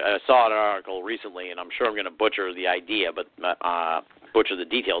 because I saw an article recently, and I'm sure I'm going to butcher the idea, but butcher the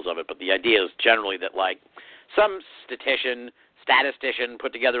details of it, but the idea is generally that, like, some statistician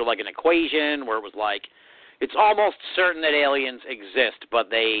put together, like, an equation where it was like, it's almost certain that aliens exist, but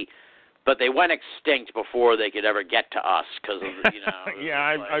they went extinct before they could ever get to us because of, you know.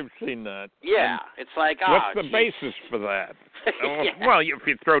 Yeah, I've seen that. Yeah, it's like, what's the basis for that? Yeah. Well, if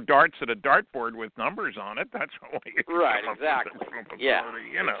you throw darts at a dartboard with numbers on it, that's what you right, exactly. Yeah,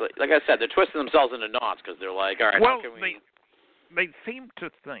 you know. Like I said, they're twisting themselves into knots because they're like, all right, well, how can we? They seem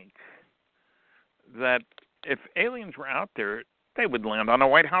to think that if aliens were out there, they would land on a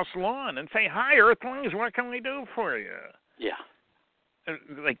White House lawn and say, "Hi, Earthlings, what can we do for you?" Yeah.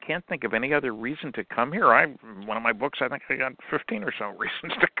 They can't think of any other reason to come here. One of my books, I think I got 15 or so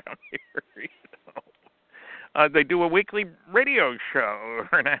reasons to come here. You know? They do a weekly radio show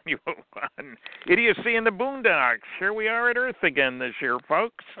or an annual one. Idiocy in the Boondocks. Here we are at Earth again this year,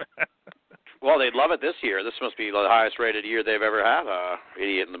 folks. Well, they'd love it this year. This must be the highest rated year they've ever had,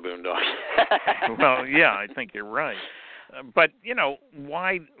 Idiot in the Boondocks. Well, yeah, I think you're right. But, you know,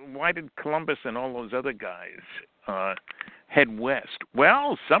 why did Columbus and all those other guys head west?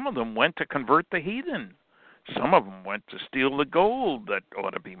 Well, some of them went to convert the heathen. Some of them went to steal the gold. That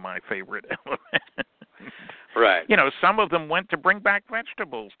ought to be my favorite element. Right. You know, some of them went to bring back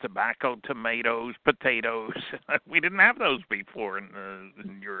vegetables, tobacco, tomatoes, potatoes. We didn't have those before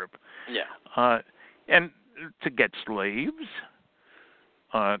in Europe. Yeah. And to get slaves,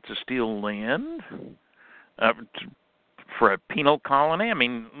 to steal land, for a penal colony. I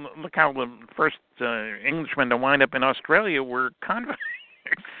mean, look how the first Englishmen to wind up in Australia were convicts.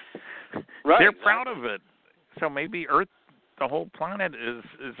 Right. They're exactly. proud of it. So maybe Earth, the whole planet,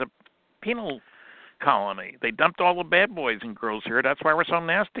 is a penal colony. They dumped all the bad boys and girls here. That's why we're so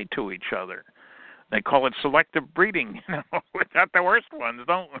nasty to each other. They call it selective breeding. You know, we got the worst ones,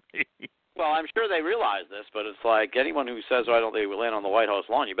 don't we? Well, I'm sure they realize this, but it's like anyone who says, why don't they land on the White House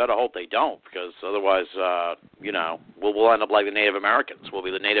lawn, you better hope they don't, because otherwise, you know, we'll end up like the Native Americans. We'll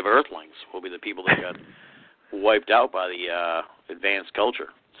be the Native Earthlings. We'll be the people that got wiped out by the advanced culture.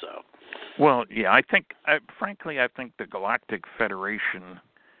 So. Well, yeah, I think, frankly, I think the Galactic Federation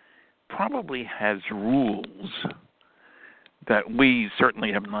probably has rules that we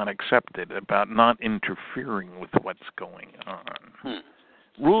certainly have not accepted about not interfering with what's going on.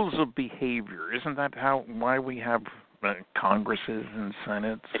 Rules of behavior. Isn't that why we have Congresses and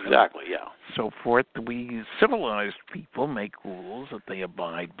Senates? Exactly, yeah. So forth. We civilized people make rules that they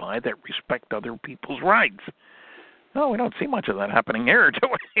abide by that respect other people's rights. No, we don't see much of that happening here, do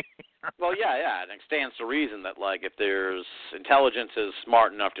we? Well, yeah, and it stands to reason that, like, if there's intelligence is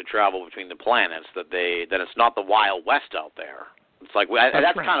smart enough to travel between the planets, that it's not the Wild West out there. It's like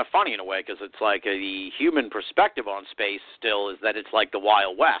that's right. kind of funny in a way, because it's like the human perspective on space still is that it's like the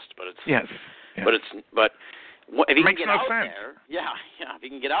Wild West, but it's yes. But if you can get out sense. there, if you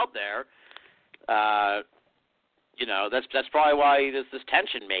can get out there, you know, that's probably why there's this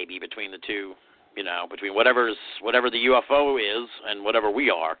tension maybe between the two. You know, between whatever the UFO is and whatever we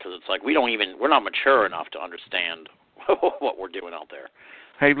are, because it's like we're not mature enough to understand what we're doing out there.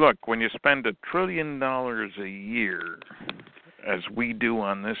 Hey, look, when you spend $1 trillion a year, as we do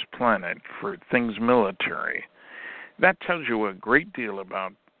on this planet, for things military, that tells you a great deal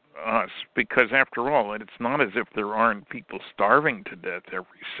about us, because after all, it's not as if there aren't people starving to death every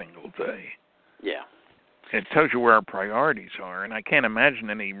single day. Yeah. It tells you where our priorities are, and I can't imagine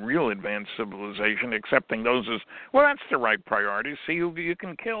any real advanced civilization accepting those as, well, that's the right priority. See who you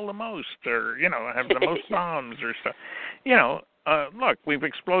can kill the most, or, you know, have the most bombs or stuff. You know, look, we've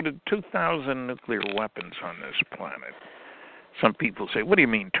exploded 2,000 nuclear weapons on this planet. Some people say, what do you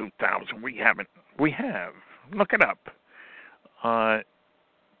mean 2,000? We haven't. We have. Look it up.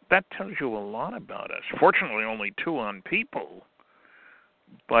 That tells you a lot about us. Fortunately, only 2 on people,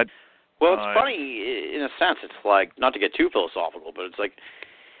 but... Well, it's funny, in a sense, it's like, not to get too philosophical, but it's like,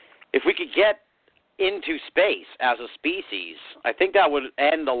 if we could get into space as a species, I think that would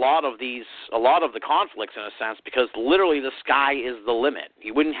end a lot of the conflicts in a sense, because literally the sky is the limit.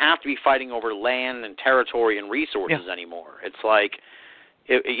 You wouldn't have to be fighting over land and territory and resources anymore. It's like,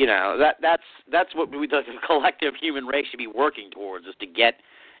 you know, that's what the collective human race should be working towards, is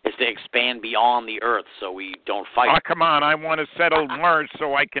to expand beyond the Earth so we don't fight. Oh, come on, I want to settle Mars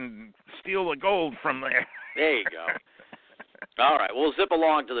so I can steal the gold from there. There you go. All right, we'll zip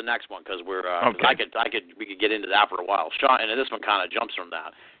along to the next one, because we're okay. we could get into that for a while. Sean, and this one kind of jumps from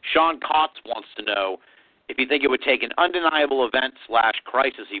that. Sean Kotz wants to know if you think it would take an undeniable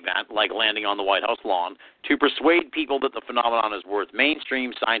event/crisis event, like landing on the White House lawn, to persuade people that the phenomenon is worth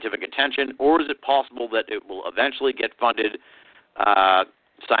mainstream scientific attention, or is it possible that it will eventually get funded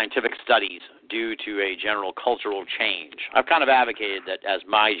scientific studies due to a general cultural change? I've kind of advocated that as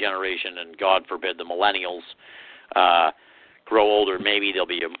my generation, and God forbid the millennials grow older, maybe there'll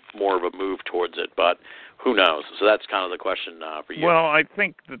be more of a move towards it, but who knows? So that's kind of the question for you. Well, I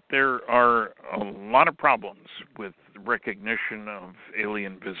think that there are a lot of problems with recognition of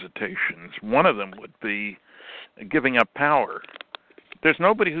alien visitations. One of them would be giving up power. There's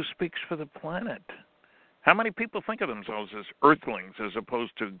nobody who speaks for the planet. How many people think of themselves as Earthlings as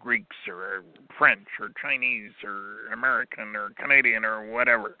opposed to Greeks or French or Chinese or American or Canadian or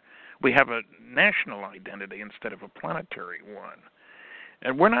whatever? We have a national identity instead of a planetary one.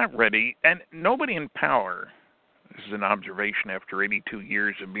 And we're not ready, and nobody in power, this is an observation after 82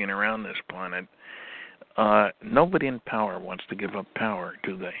 years of being around this planet, nobody in power wants to give up power,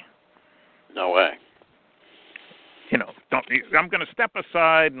 do they? No way. You know, I'm going to step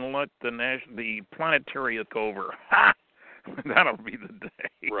aside and let the planetary look over. Ha! That'll be the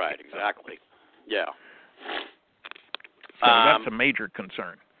day. Right, exactly. Yeah. So that's a major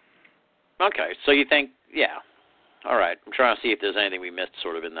concern. Okay, so you think, yeah. All right, I'm trying to see if there's anything we missed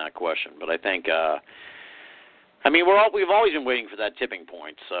sort of in that question, but I think, I mean, we've always been waiting for that tipping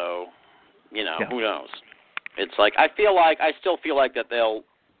point, so, you know, who knows? It's like, I still feel like that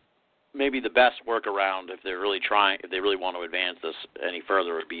maybe the best workaround if they're really trying, if they really want to advance this any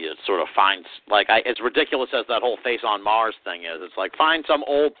further, would be to sort of find, as ridiculous as that whole Face on Mars thing is, it's like find some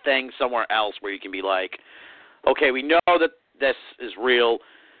old thing somewhere else where you can be like, okay, we know that this is real,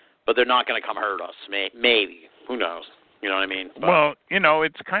 but they're not going to come hurt us. Maybe. Who knows? You know what I mean? But, well,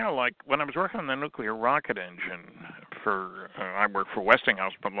 it's kind of like when I was working on the nuclear rocket engine I worked for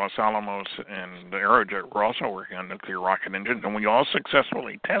Westinghouse, but Los Alamos and Aerojet were also working on nuclear rocket engines, and we all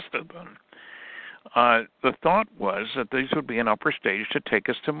successfully tested them. The thought was that these would be an upper stage to take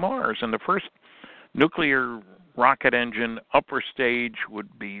us to Mars, and the first nuclear rocket engine upper stage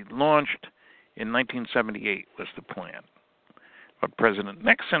would be launched in 1978 was the plan. But President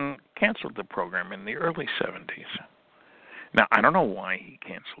Nixon canceled the program in the early 70s. Now, I don't know why he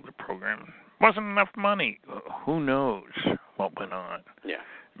canceled the program. Wasn't enough money. Who knows what went on? Yeah.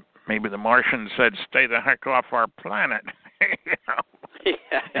 Maybe the Martians said, stay the heck off our planet.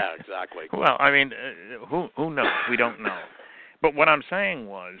 Yeah, exactly. Well, I mean, who knows? We don't know. But what I'm saying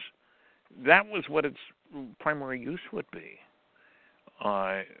was that was what its primary use would be.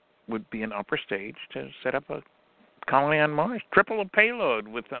 Would be an upper stage to set up a colony on Mars. Triple a payload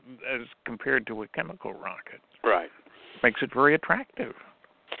as compared to a chemical rocket. Right. Makes it very attractive.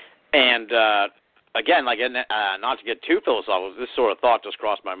 And again, not to get too philosophical, this sort of thought just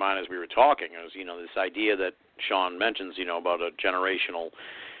crossed my mind as we were talking. Is this idea that Sean mentions, about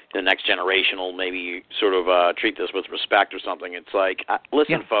the next generation will maybe sort of treat this with respect or something. It's like,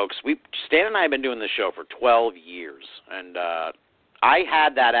 listen, folks, Stan and I have been doing this show for 12 years, and I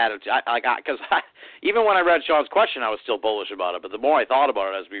had that attitude. Because even when I read Sean's question, I was still bullish about it. But the more I thought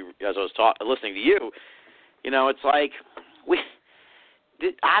about it as I was listening to you, it's like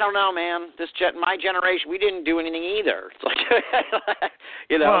I don't know, man. My generation, we didn't do anything either. It's like,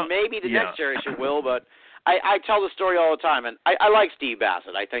 maybe the next generation will, but I tell the story all the time, and I like Steve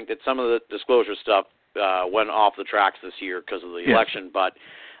Bassett. I think that some of the disclosure stuff went off the tracks this year because of the election, but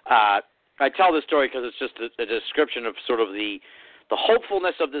I tell this story because it's just a description of sort of the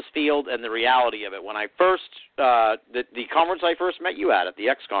hopefulness of this field and the reality of it. When I first, the conference I first met you at the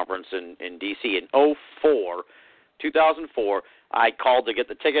X conference in D.C. in 2004, I called to get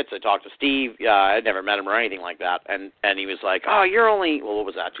the tickets. I talked to Steve. I'd never met him or anything like that. And he was like, oh, you're only, what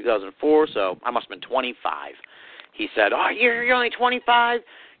was that, 2004? So I must have been 25. He said, oh, you're only 25?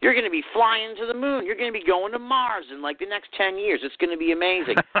 You're going to be flying to the moon. You're going to be going to Mars in the next 10 years. It's going to be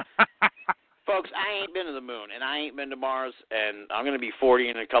amazing. Folks, I ain't been to the moon, and I ain't been to Mars, and I'm going to be 40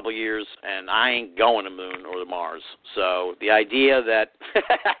 in a couple of years, and I ain't going to the moon or to Mars. So the idea that,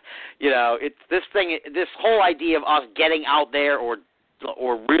 it's this whole idea of us getting out there or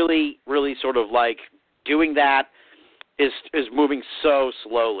really, really sort of doing that is moving so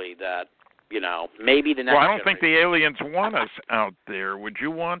slowly that, maybe the next Well, I don't think the aliens want us out there. Would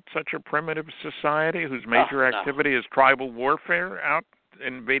you want such a primitive society whose major activity is tribal warfare out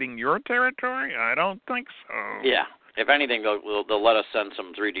invading your territory? I don't think so. Yeah. If anything, they'll let us send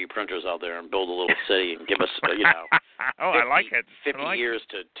some 3D printers out there and build a little city and give us, 50, I like it. 50 years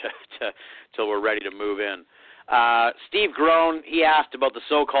till we're ready to move in. Steve Groen, he asked about the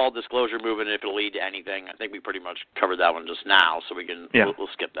so-called disclosure movement and if it'll lead to anything. I think we pretty much covered that one just now, so we'll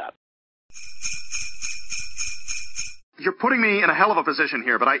skip that. You're putting me in a hell of a position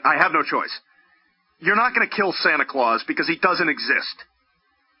here, but I have no choice. You're not going to kill Santa Claus because he doesn't exist.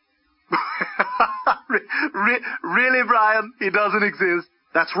 Really, Brian? He doesn't exist?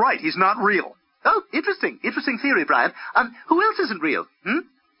 That's right. He's not real. Oh, interesting. Interesting theory, Brian. Who else isn't real?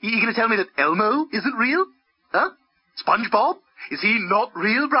 You going to tell me that Elmo isn't real? Huh? SpongeBob? Is he not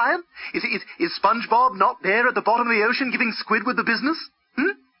real, Brian? Is SpongeBob not there at the bottom of the ocean giving Squidward the business?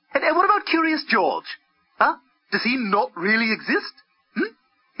 And what about Curious George? Huh? Does he not really exist?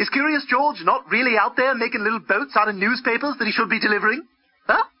 Is Curious George not really out there making little boats out of newspapers that he should be delivering?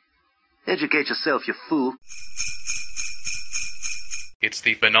 Huh? Educate yourself, you fool. It's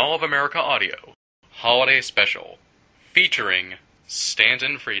the Banal of America Audio Holiday Special, featuring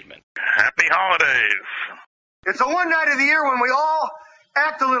Stanton Friedman. Happy holidays. It's the one night of the year when we all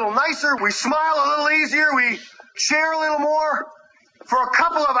act a little nicer, we smile a little easier, we share a little more. For a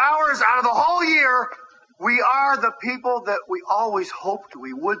couple of hours out of the whole year, we are the people that we always hoped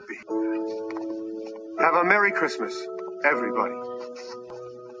we would be. Have a Merry Christmas, everybody.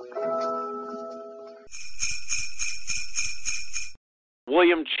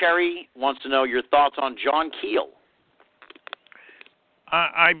 William Cherry wants to know your thoughts on John Keel.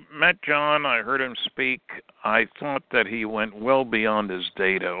 I met John. I heard him speak. I thought that he went well beyond his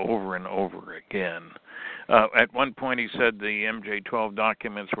data over and over again. At one point he said the MJ-12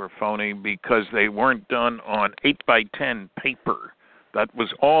 documents were phony because they weren't done on 8x10 paper. That was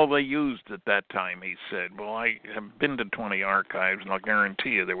all they used at that time, he said. Well, I have been to 20 archives, and I'll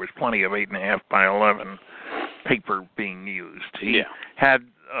guarantee you there was plenty of 8.5 by 11 paper being used. He had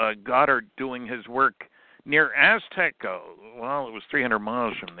Goddard doing his work near Azteco. Well, it was 300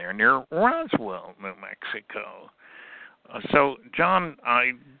 miles from there, near Roswell, New Mexico. So John,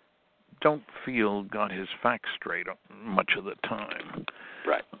 I don't feel got his facts straight much of the time.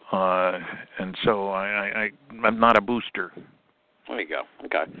 Right. And so I'm not a booster. There you go.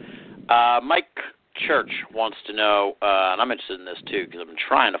 Okay. Mike Church wants to know, and I'm interested in this too because I've been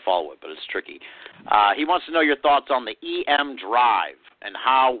trying to follow it, but it's tricky. He wants to know your thoughts on the EM drive and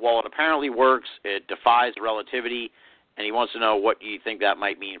how, while it apparently works, it defies relativity, and he wants to know what you think that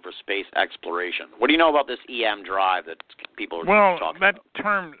might mean for space exploration. What do you know about this EM drive that people are talking about? Well, that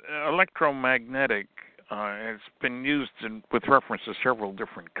term, electromagnetic, has been used with reference to several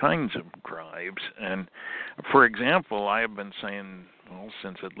different kinds of drives. And, for example, I have been saying,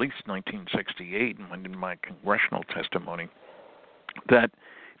 since at least 1968 in my congressional testimony, that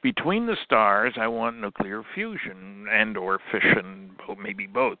between the stars, I want nuclear fusion and or fission, maybe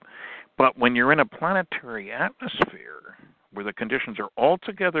both. But when you're in a planetary atmosphere, where the conditions are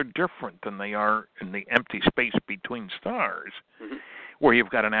altogether different than they are in the empty space between stars, where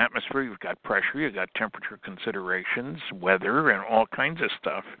you've got an atmosphere, you've got pressure, you've got temperature considerations, weather, and all kinds of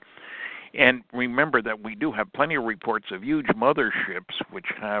stuff. And remember that we do have plenty of reports of huge motherships which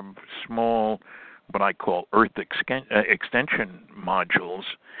have small, what I call Earth extension modules.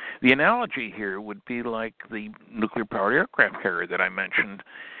 The analogy here would be like the nuclear-powered aircraft carrier that I mentioned,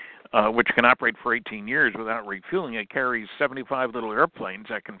 which can operate for 18 years without refueling. It carries 75 little airplanes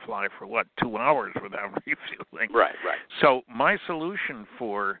that can fly for, 2 hours without refueling. Right. So my solution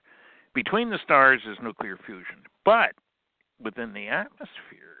for between the stars is nuclear fusion. But within the atmosphere,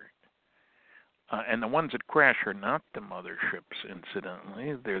 and the ones that crash are not the motherships,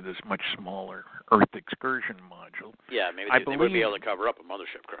 incidentally. They're this much smaller Earth excursion module. Yeah, maybe they wouldn't be able to cover up a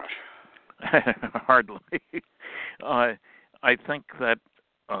mothership crash. Hardly. I think that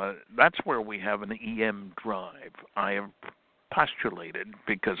that's where we have an EM drive. I have postulated,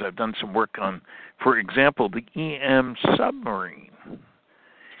 because I've done some work on, for example, the EM submarine.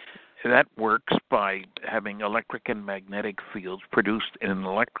 That works by having electric and magnetic fields produced in an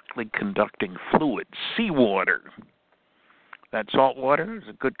electrically conducting fluid, seawater. That salt water is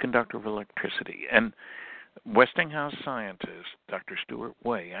a good conductor of electricity. And Westinghouse scientist Dr. Stuart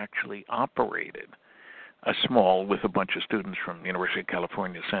Way actually operated a small, with a bunch of students from the University of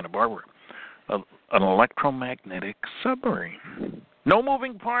California, Santa Barbara, an electromagnetic submarine. No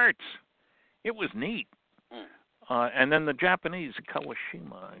moving parts. It was neat. And then the Japanese,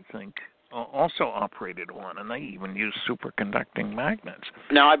 Kawashima, I think, also operated one, and they even used superconducting magnets.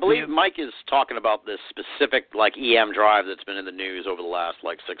 Now, I believe Mike is talking about this specific, EM drive that's been in the news over the last,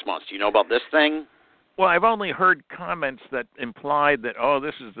 6 months. Do you know about this thing? Well, I've only heard comments that implied that,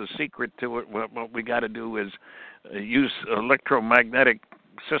 this is the secret to it. What we got to do is use electromagnetic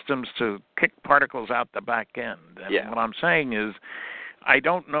systems to kick particles out the back end. And what I'm saying is, I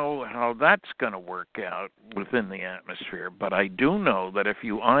don't know how that's going to work out within the atmosphere, but I do know that if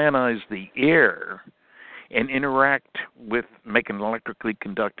you ionize the air and interact with making an electrically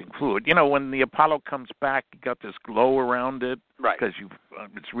conducting fluid, when the Apollo comes back, you got this glow around it, right? Because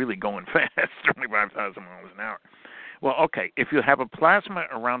it's really going fast, 25,000 miles an hour. Well, okay, if you have a plasma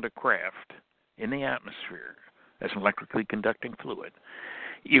around a craft in the atmosphere as an electrically conducting fluid,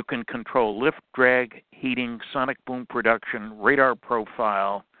 you can control lift, drag, heating, sonic boom production, radar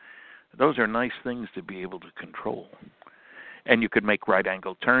profile. Those are nice things to be able to control. And you could make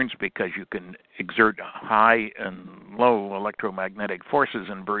right-angle turns because you can exert high and low electromagnetic forces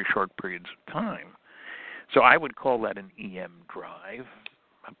in very short periods of time. So I would call that an EM drive,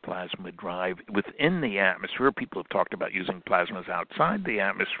 a plasma drive within the atmosphere. People have talked about using plasmas outside the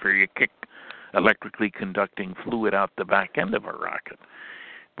atmosphere. You kick electrically conducting fluid out the back end of a rocket.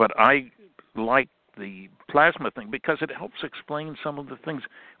 But I like the plasma thing because it helps explain some of the things.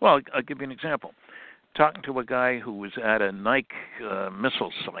 Well, I'll give you an example. Talking to a guy who was at a Nike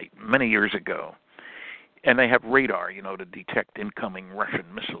missile site many years ago, and they have radar, to detect incoming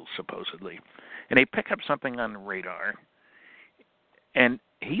Russian missiles, supposedly. And they pick up something on the radar, and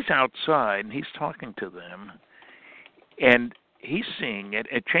he's outside, and he's talking to them, and he's seeing it.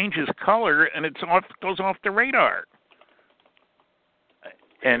 It changes color, and it goes off the radar.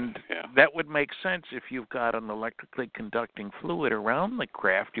 And that would make sense if you've got an electrically conducting fluid around the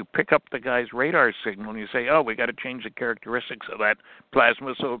craft. You pick up the guy's radar signal and you say, we got to change the characteristics of that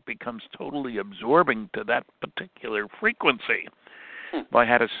plasma so it becomes totally absorbing to that particular frequency. Well, I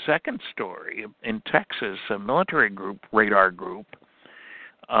had a second story in Texas, a military group, radar group,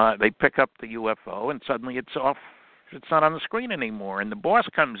 They pick up the UFO, and suddenly it's off. It's not on the screen anymore. And the boss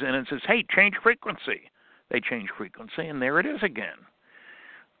comes in and says, hey, change frequency. They change frequency, and there it is again.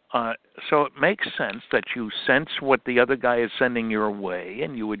 So it makes sense that you sense what the other guy is sending your way,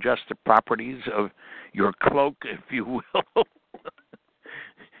 and you adjust the properties of your cloak, if you will.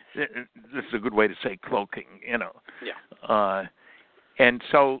 This is a good way to say cloaking, you know. Yeah. And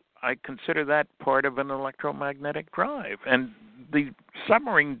so I consider that part of an electromagnetic drive. And the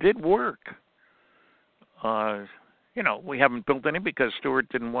submarine did work. You know, we haven't built any because Stewart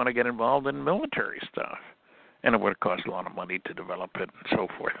didn't want to get involved in military stuff. And it would have cost a lot of money to develop it and so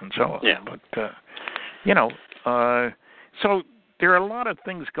forth and so on. Yeah. But, you know, so there are a lot of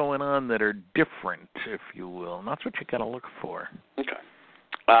things going on that are different, if you will. And that's what you got to look for. Okay.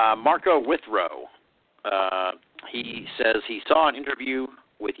 Marco Withrow, he says he saw an interview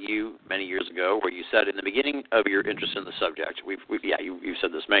with you many years ago where you said in the beginning of your interest in the subject, you've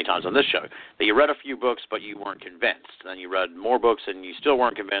said this many times on this show, that you read a few books but you weren't convinced. Then you read more books and you still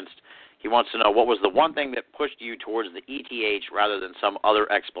weren't convinced. He wants to know what was the one thing that pushed you towards the ETH rather than some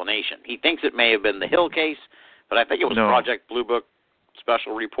other explanation. He thinks it may have been the Hill case, but I think it was Project Blue Book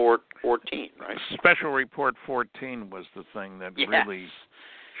Special Report 14, right? Special Report 14 was the thing that really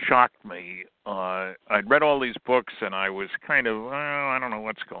shocked me. I'd read all these books, and I was kind of, I don't know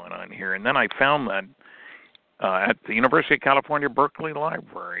what's going on here. And then I found that at the University of California, Berkeley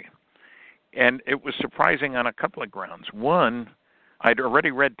Library. And it was surprising on a couple of grounds. One, I'd already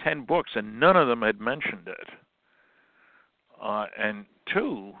read 10 books, and none of them had mentioned it. And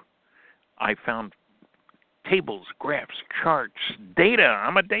two, I found tables, graphs, charts, data.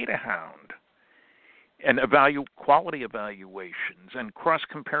 I'm a data hound. And quality evaluations and cross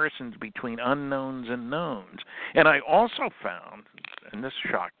comparisons between unknowns and knowns. And I also found, and this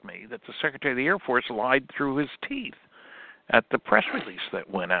shocked me, that the Secretary of the Air Force lied through his teeth at the press release that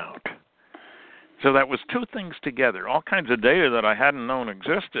went out. So that was two things together, all kinds of data that I hadn't known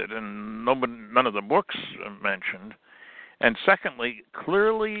existed and none of the books mentioned. And secondly,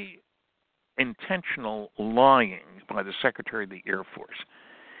 clearly intentional lying by the Secretary of the Air Force.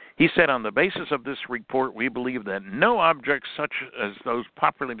 He said, on the basis of this report, we believe that no objects such as those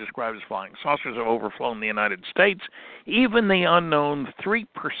popularly described as flying saucers have overflown the United States. Even the unknown 3%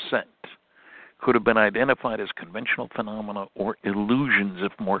 could have been identified as conventional phenomena or illusions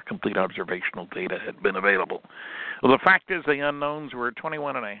if more complete observational data had been available. Well, the fact is the unknowns were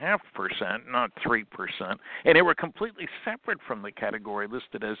 21.5%, not 3%, and they were completely separate from the category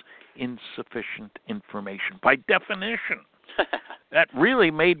listed as insufficient information. By definition, that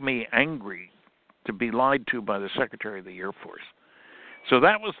really made me angry to be lied to by the Secretary of the Air Force. So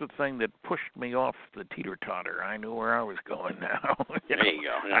that was the thing that pushed me off the teeter-totter. I knew where I was going now. There you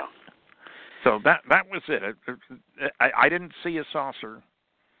go. Yeah. So that was it. I didn't see a saucer.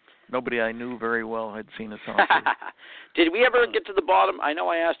 Nobody I knew very well had seen a saucer. Did we ever get to the bottom? I know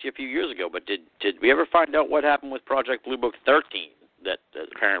I asked you a few years ago, but did we ever find out what happened with Project Blue Book 13 that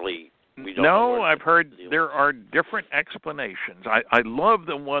apparently we don't know? No, I've heard there are different explanations. I love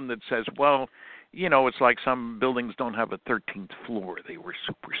the one that says, well, you know, it's like some buildings don't have a 13th floor. They were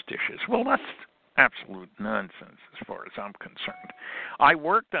superstitious. Well, that's absolute nonsense as far as I'm concerned. I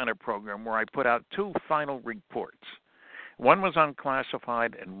worked on a program where I put out 2 final reports. One was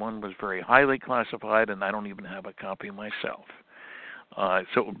unclassified and one was very highly classified, and I don't even have a copy myself.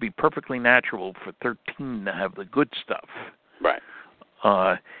 So it would be perfectly natural for 13 to have the good stuff. Right.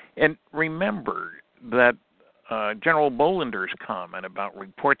 And remember that General Bolander's comment about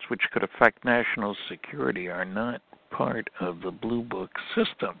reports which could affect national security are not part of the Blue Book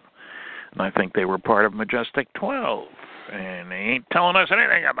system. And I think they were part of Majestic 12. And they ain't telling us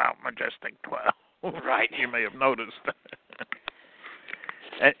anything about Majestic 12. Right. You may have noticed.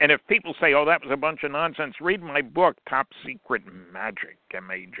 And if people say, oh, that was a bunch of nonsense, read my book, Top Secret Magic,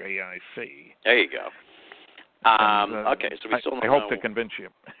 M-A-J-I-C. There you go. Okay, so we still don't know. I hope to convince you.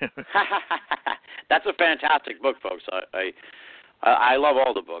 That's a fantastic book, folks. I love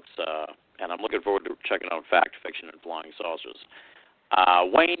all the books, and I'm looking forward to checking out Fact, Fiction, and Flying Saucers.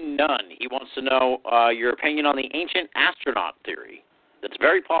 Wayne Nunn, he wants to know your opinion on the ancient astronaut theory. That's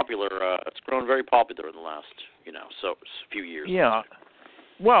very popular. It's grown very popular in the last, few years. Yeah.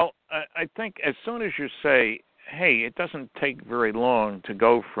 Well, I think as soon as you say, hey, it doesn't take very long to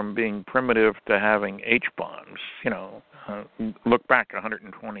go from being primitive to having H-bombs, look back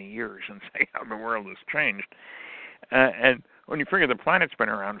 120 years and say how the world has changed. And when you figure the planet's been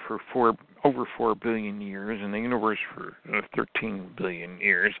around for over 4 billion years and the universe for 13 billion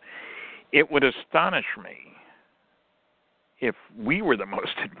years, it would astonish me if we were the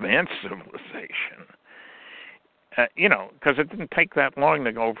most advanced civilization. because it didn't take that long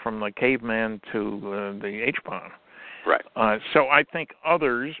to go from the caveman to the H-bomb. Right. So I think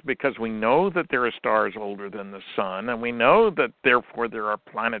others, because we know that there are stars older than the sun, and we know that therefore there are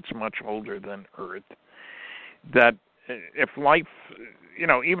planets much older than Earth, that if life,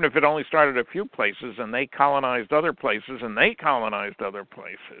 even if it only started a few places and they colonized other places and they colonized other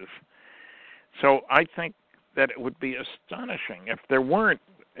places. So I think that it would be astonishing if there weren't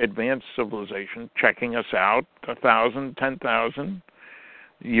advanced civilization checking us out 1,000, 10,000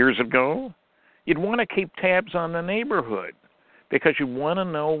 years ago. You'd want to keep tabs on the neighborhood because you want to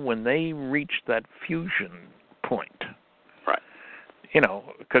know when they reach that fusion point. Right.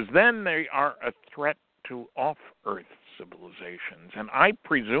 Because then they are a threat to off-Earth civilizations. And I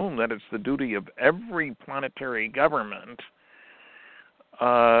presume that it's the duty of every planetary government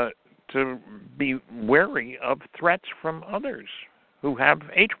to be wary of threats from others who have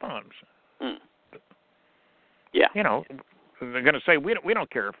H-bombs. Yeah. They're going to say, we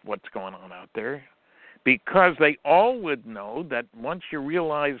don't care what's going on out there, because they all would know that once you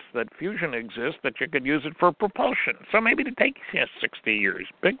realize that fusion exists, that you could use it for propulsion. So maybe it takes you 60 years.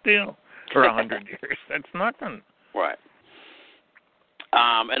 Big deal. Or 100 years. That's nothing. Right.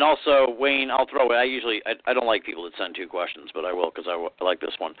 And also, Wayne, I'll throw it. I don't like people that send two questions, but I will because I like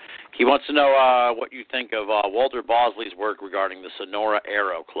this one. He wants to know what you think of Walter Bosley's work regarding the Sonora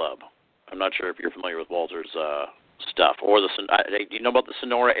Aero Club. I'm not sure if you're familiar with Walter's stuff, or do you know about the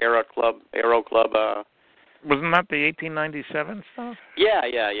Sonora Aero Club? Wasn't that the 1897 stuff? Yeah.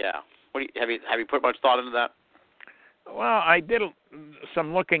 What have you put much thought into that? Well, I did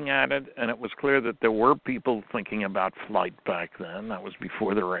some looking at it, and it was clear that there were people thinking about flight back then. That was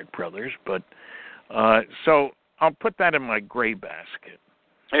before the Wright brothers, but so I'll put that in my gray basket.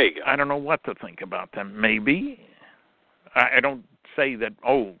 There you go. I don't know what to think about them. Maybe. I don't say that,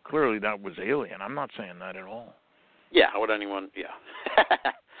 clearly that was alien. I'm not saying that at all. Yeah, how would anyone,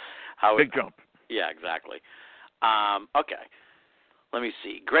 Big jump. Yeah, exactly. Okay. Let me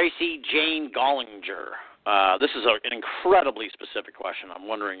see. Gracie Jane Gollinger. This is an incredibly specific question. I'm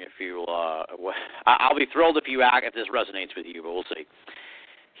wondering if you, I'll be thrilled if this resonates with you, but we'll see.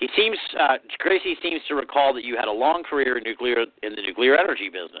 Gracie seems to recall that you had a long career in the nuclear energy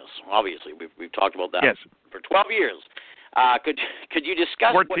business. Obviously, we've talked about that for 12 years. Could you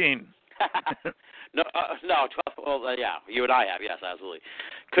discuss 14. No, 12. Well, yeah, you and I have. Yes, absolutely.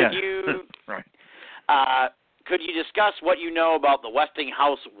 Could you? Right. Could you discuss what you know about the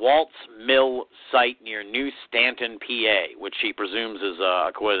Westinghouse Waltz Mill site near New Stanton, PA, which she presumes is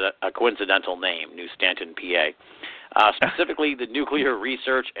a coincidental name, New Stanton, PA? Specifically, the nuclear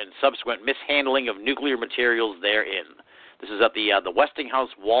research and subsequent mishandling of nuclear materials therein. This is at the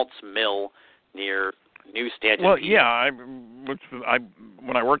Westinghouse Waltz Mill near New Stanton. Well, PA. yeah,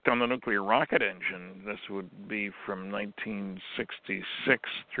 when I worked on the nuclear rocket engine, this would be from 1966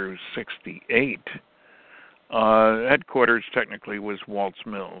 through 68. Headquarters technically was Waltz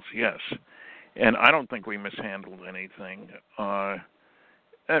Mills, yes. And I don't think we mishandled anything.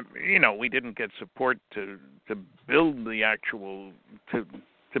 We didn't get support to build the actual, to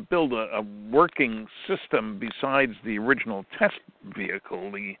build a working system besides the original test vehicle,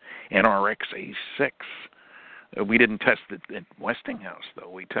 the NRX-A6. We didn't test it at Westinghouse, though.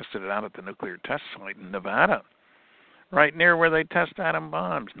 We tested it out at the nuclear test site in Nevada, right near where they test atom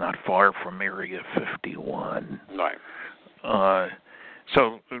bombs, not far from Area 51. Right.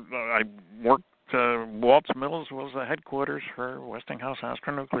 So I worked, Waltz Mills was the headquarters for Westinghouse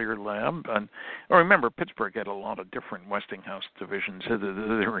Astronuclear Lab. And remember, Pittsburgh had a lot of different Westinghouse divisions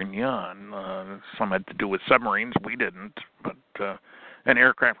hither and yon. Some had to do with submarines, we didn't, but and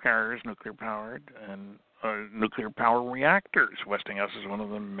aircraft carriers, nuclear-powered, and nuclear power reactors. Westinghouse is one of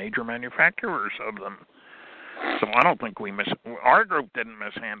the major manufacturers of them. So I don't think our group didn't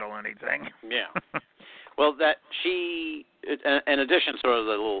mishandle anything. Yeah. Well, in addition, sort of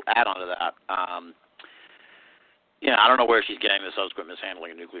the little add-on to that, I don't know where she's getting the subsequent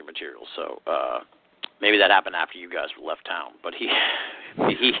mishandling of nuclear materials. So maybe that happened after you guys left town. But she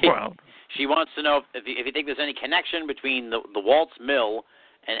wants to know if you think there's any connection between the Waltz Mill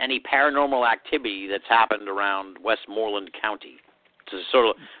and any paranormal activity that's happened around Westmoreland County. It's sort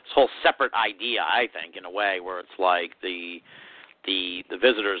of this whole separate idea, I think, in a way, where it's like the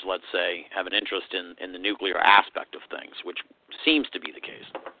visitors, let's say, have an interest in the nuclear aspect of things, which seems to be the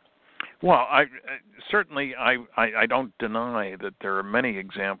case. Well, I don't deny that there are many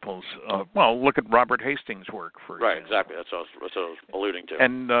examples. Look at Robert Hastings' work, for example. Right, exactly. That's what I was alluding to.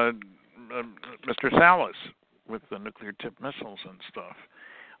 And Mr. Salas with the nuclear-tipped missiles and stuff.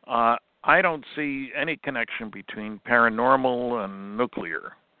 I don't see any connection between paranormal and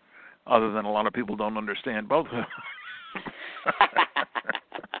nuclear. other than a lot of people don't understand both of them.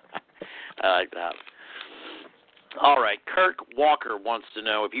 I like that. All right. Kirk Walker wants to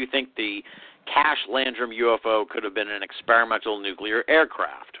know if you think the Cash Landrum UFO could have been an experimental nuclear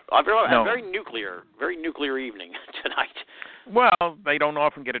aircraft. A very nuclear evening tonight. Well, they don't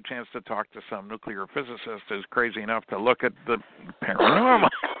often get a chance to talk to some nuclear physicist who's crazy enough to look at the paranormal.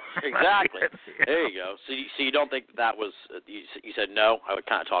 Exactly. There you go. So you don't think that was, you said no? I would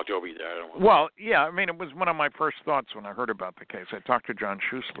kind of talked over you there. Well, yeah, I mean, it was one of my first thoughts when I heard about the case. I talked to John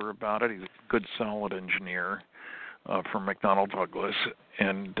Schuessler about it. He's a good, solid engineer from McDonnell Douglas.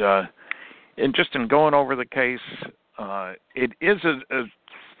 And just in going over the case, it is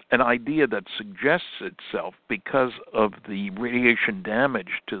an idea that suggests itself because of the radiation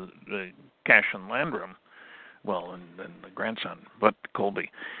damage to the Cash and Landrum, well, and the grandson, but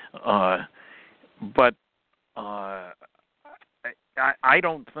Colby. But I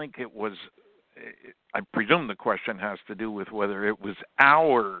don't think it was. I presume the question has to do with whether it was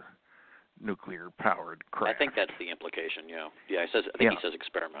our nuclear-powered craft. I think that's the implication. Yeah. Yeah. He says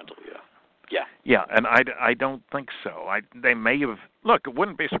experimental. Yeah. Yeah. Yeah, and I don't think so. They may have. Look, it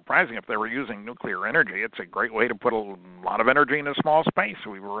wouldn't be surprising if they were using nuclear energy. It's a great way to put a lot of energy in a small space.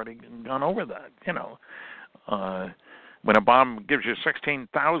 We've already gone over that. You know, when a bomb gives you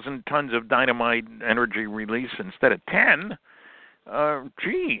 16,000 tons of dynamite energy release instead of 10,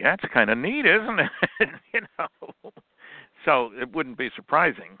 gee, that's kind of neat, isn't it? You know, so it wouldn't be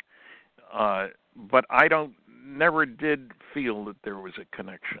surprising. But I never did feel that there was a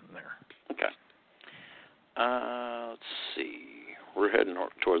connection there. Okay. Let's see. We're heading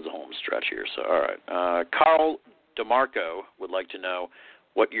towards the home stretch here. So, all right. Carl DeMarco would like to know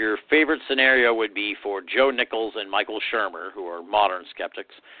what your favorite scenario would be for Joe Nichols and Michael Shermer, who are modern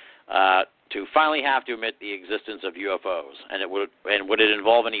skeptics, to finally have to admit the existence of UFOs, and would it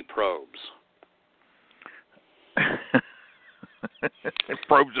involve any probes?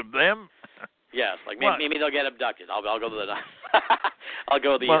 Probes of them? Yes, like maybe they'll get abducted. I'll go to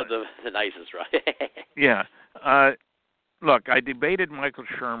the nicest, right? Yeah. Look, I debated Michael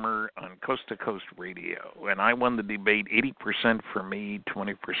Shermer on Coast to Coast Radio, and I won the debate 80% for me,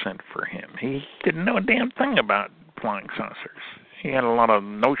 20% for him. He didn't know a damn thing about flying saucers. He had a lot of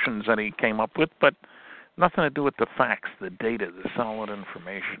notions that he came up with, but nothing to do with the facts, the data, the solid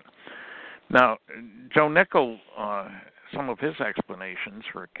information. Now, Joe Nichols, some of his explanations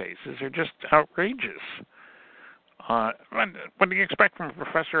for cases are just outrageous. What do you expect from a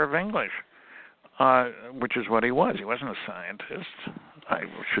professor of English? Which is what he was. He wasn't a scientist. I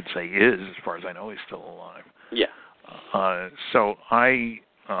should say is, as far as I know, he's still alive. Yeah. So I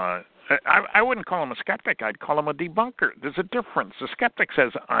wouldn't call him a skeptic. I'd call him a debunker. There's a difference. The skeptic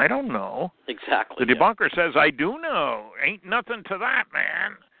says, I don't know. Exactly. The debunker says, I do know. Ain't nothing to that,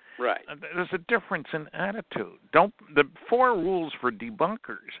 man. Right. There's a difference in attitude. The 4 rules for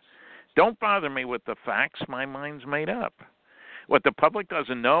debunkers. Don't bother me with the facts. My mind's made up. What the public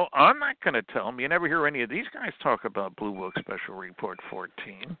doesn't know, I'm not going to tell them. You never hear any of these guys talk about Blue Book Special Report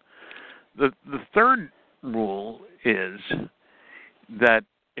 14. The third rule is that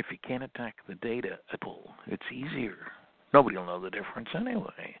if you can't attack the data, it's easier. Nobody will know the difference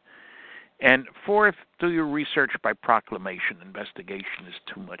anyway. And fourth, do your research by proclamation. Investigation is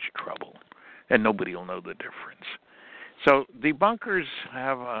too much trouble, and nobody will know the difference. So debunkers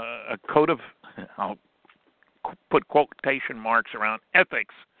have a code of, I'll put quotation marks around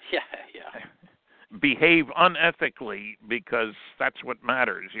ethics. Yeah. Behave unethically because that's what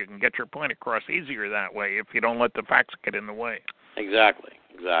matters. You can get your point across easier that way if you don't let the facts get in the way. Exactly.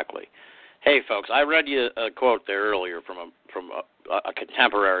 Hey, folks, I read you a quote there earlier from a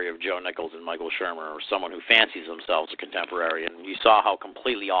contemporary of Joe Nichols and Michael Shermer, or someone who fancies themselves a contemporary, and you saw how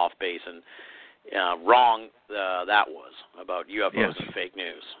completely off base and wrong that was about UFOs and fake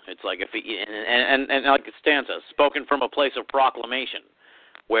news. It's like and like Stan says, spoken from a place of proclamation,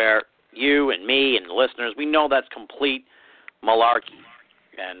 where you and me and the listeners, we know that's complete malarkey,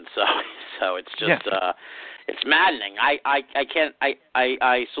 and so it's just it's maddening.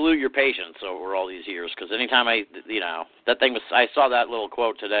 I salute your patience over all these years, because anytime that thing was, I saw that little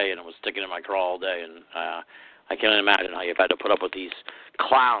quote today and it was sticking in my craw all day, and I can't imagine how you've had to put up with these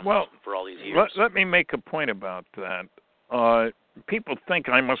clowns for all these years. Let me make a point about that. People think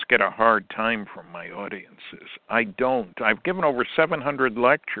I must get a hard time from my audiences. I don't. I've given over 700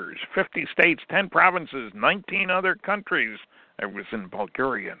 lectures, 50 states, 10 provinces, 19 other countries. I was in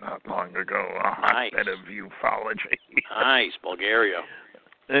Bulgaria not long ago, a hotbed of ufology. Nice, Bulgaria.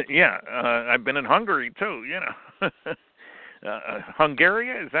 I've been in Hungary, too, Hungary,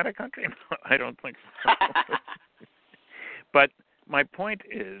 is that a country? No, I don't think so. But my point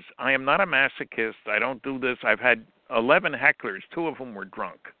is, I am not a masochist. I don't do this. I've had 11 hecklers. 2 of them were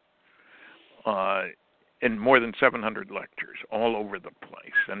drunk. In more than 700 lectures all over the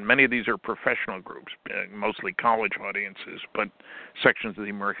place. And many of these are professional groups, mostly college audiences, but sections of the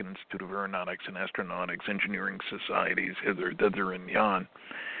American Institute of Aeronautics and Astronautics, engineering societies, hither, thither, and yon.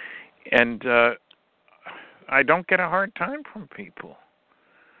 And I don't get a hard time from people.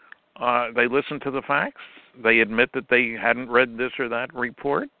 They listen to the facts. They admit that they hadn't read this or that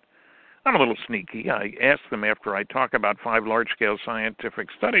report. I'm a little sneaky. I ask them after I talk about 5 large-scale scientific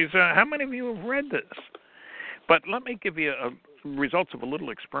studies, how many of you have read this? But let me give you results of a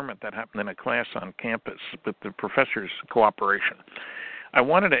little experiment that happened in a class on campus with the professor's cooperation. I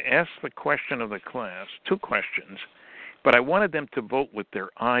wanted to ask the question of the class, 2 questions, but I wanted them to vote with their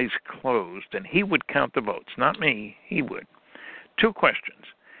eyes closed, and he would count the votes, not me, he would. 2 questions.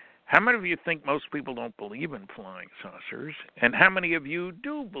 How many of you think most people don't believe in flying saucers? And how many of you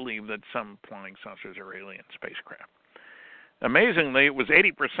do believe that some flying saucers are alien spacecraft? Amazingly, it was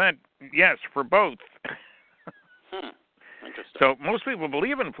 80% yes for both. Interesting. So most people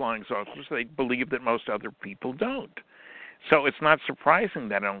believe in flying saucers. They believe that most other people don't. So it's not surprising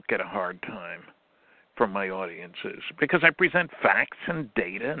that I don't get a hard time from my audiences because I present facts and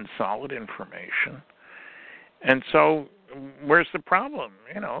data and solid information. And so where's the problem?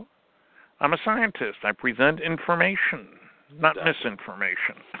 You know, I'm a scientist. I present information, not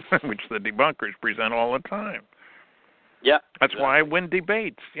misinformation, which the debunkers present all the time. Yeah. That's why I win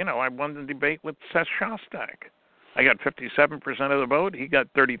debates. You know, I won the debate with Seth Shostak. I got 57% of the vote. He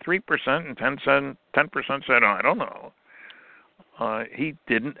got 33%, and 10% said, I don't know. He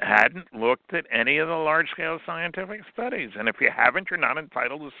hadn't looked at any of the large-scale scientific studies. And if you haven't, you're not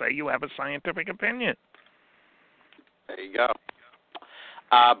entitled to say you have a scientific opinion. There you go.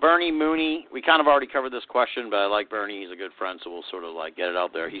 Bernie Mooney, we kind of already covered this question, but I like Bernie. He's a good friend, so we'll sort of like get it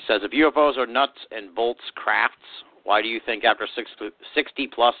out there. He says, if UFOs are nuts and bolts crafts, why do you think after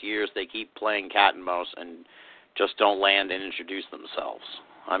 60-plus years they keep playing cat and mouse and just don't land and introduce themselves?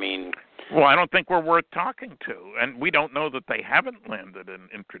 I mean... Well, I don't think we're worth talking to, and we don't know that they haven't landed and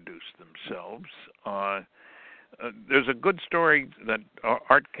introduced themselves. There's a good story that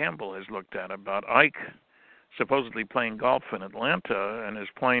Art Campbell has looked at about Ike supposedly playing golf in Atlanta, and his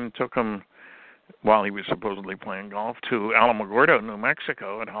plane took him, while he was supposedly playing golf, to Alamogordo, New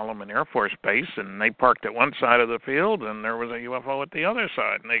Mexico, at Holloman Air Force Base, and they parked at one side of the field, and there was a UFO at the other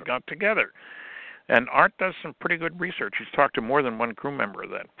side, and they got together. And Art does some pretty good research. He's talked to more than one crew member of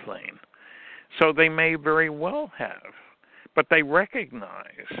that plane. So they may very well have. But they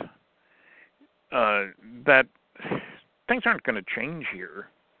recognize that things aren't going to change here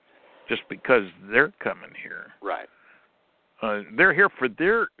just because they're coming here. Right. They're here for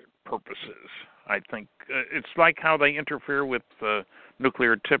their purposes, I think. It's like how they interfere with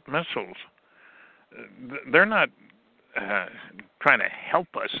nuclear-tipped missiles. They're not trying to help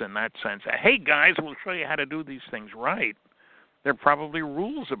us in that sense. Hey, guys, we'll show you how to do these things right. There are probably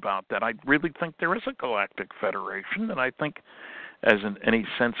rules about that. I really think there is a galactic federation, and I think as in any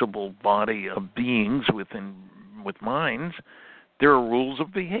sensible body of beings with minds, there are rules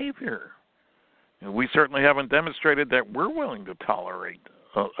of behavior. And we certainly haven't demonstrated that we're willing to tolerate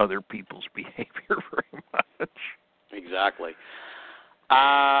other people's behavior very much. Exactly.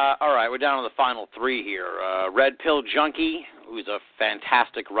 All right, we're down to the final 3 here. Red Pill Junkie, who's a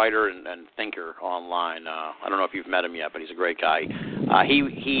fantastic writer and thinker online. I don't know if you've met him yet, but he's a great guy.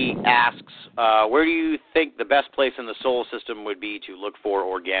 He asks, where do you think the best place in the solar system would be to look for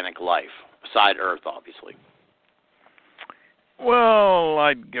organic life, beside Earth, obviously? Well,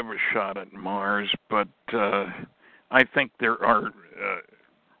 I'd give a shot at Mars, but I think there are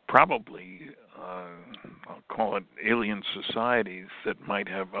probably... I'll call it alien societies that might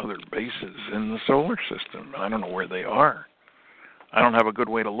have other bases in the solar system. I don't know where they are. I don't have a good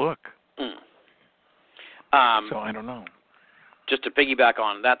way to look. So I don't know. Just to piggyback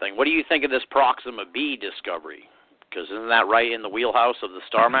on that thing, what do you think of this Proxima B discovery? Because isn't that right in the wheelhouse of the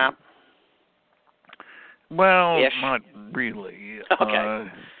star map? Well, Ish. not really.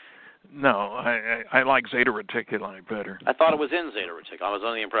 Okay. No, I like Zeta Reticuli better. I thought it was in Zeta Reticuli. I was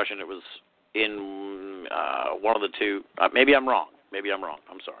under the impression it was in one of the two. Maybe I'm wrong.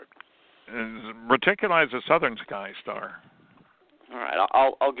 I'm sorry. Reticuli is a southern sky star. All right,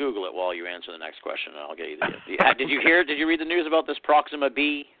 I'll Google it while you answer the next question, and I'll get you the. Did you read the news about this Proxima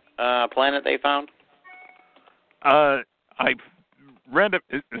B planet they found? I've read it.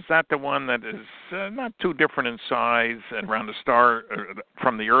 Is that the one that is not too different in size and around the star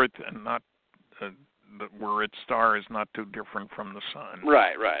from the Earth, and not where its star is not too different from the sun.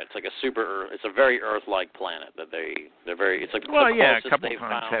 Right. It's like it's a very Earth-like planet that they're very. It's like well, the yeah, a closest couple they've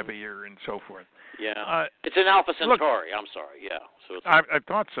times found. heavier and so forth. Yeah, it's an Alpha Centauri. Look, I'm sorry. Yeah, so it's I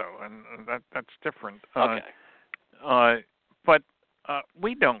thought so, and that's different. Okay. But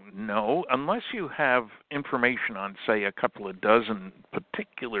we don't know unless you have information on, say, a couple of dozen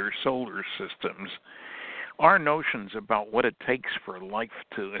particular solar systems. Our notions about what it takes for life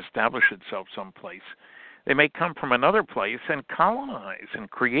to establish itself someplace, they may come from another place and colonize and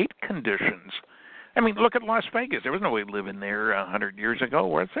create conditions. I mean, look at Las Vegas. There was nobody living there 100 years ago,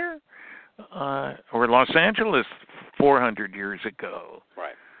 was there? Or Los Angeles 400 years ago.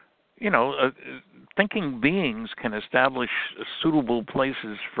 Right. You know, thinking beings can establish suitable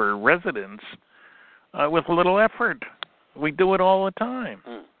places for residence with a little effort. We do it all the time.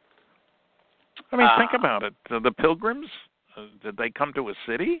 I mean, think about it. The Pilgrims, did they come to a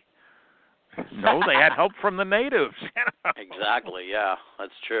city? No, they had help from the natives. Exactly, yeah,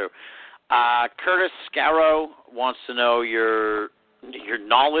 that's true. Curtis Scarrow wants to know your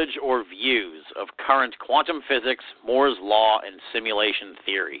knowledge or views of current quantum physics, Moore's Law, and simulation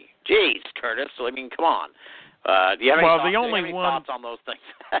theory. Jeez, Curtis, I mean, come on. Do you have any thoughts on those things?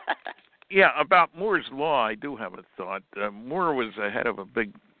 Yeah, about Moore's Law, I do have a thought. Moore was the head of a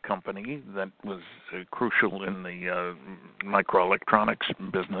big company that was crucial in the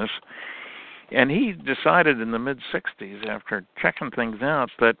microelectronics business, and he decided in the mid-'60s, after checking things out,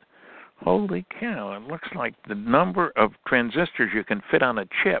 that holy cow, it looks like the number of transistors you can fit on a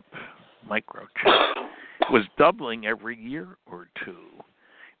chip, microchip, was doubling every year or two,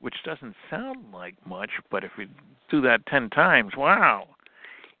 which doesn't sound like much, but if you do that 10 times, wow.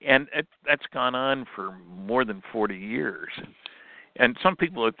 And that's gone on for more than 40 years. And some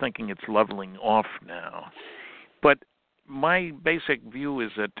people are thinking it's leveling off now. But my basic view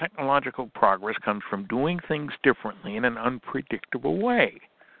is that technological progress comes from doing things differently in an unpredictable way.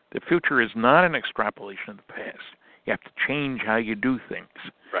 The future is not an extrapolation of the past. You have to change how you do things.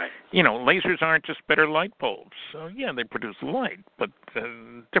 Right. You know, lasers aren't just better light bulbs. So, yeah, they produce light, but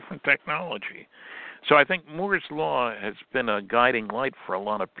different technology. So I think Moore's Law has been a guiding light for a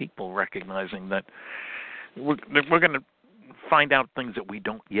lot of people, recognizing that we're going to find out things that we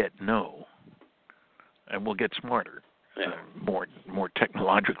don't yet know, and we'll get smarter, more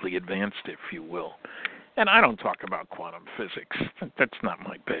technologically advanced, if you will. And I don't talk about quantum physics. That's not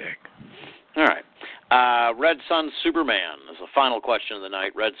my bag. All right. Red Sun Superman is the final question of the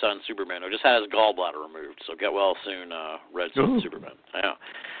night. Red Sun Superman, who just had his gallbladder removed, so get well soon, Red Sun Superman.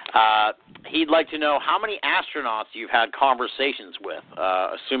 Yeah. He'd like to know how many astronauts you've had conversations with,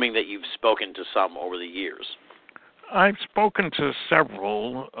 assuming that you've spoken to some over the years. I've spoken to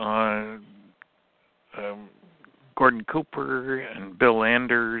several, Gordon Cooper and Bill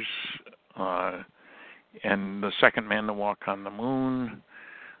Anders, and the second man to walk on the moon.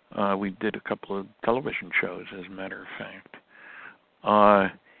 We did a couple of television shows, as a matter of fact.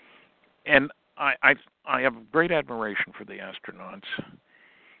 And I have great admiration for the astronauts.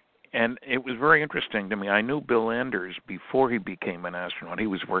 And it was very interesting to me. I knew Bill Anders before he became an astronaut. He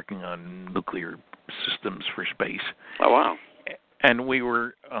was working on nuclear systems for space. Oh, wow. And we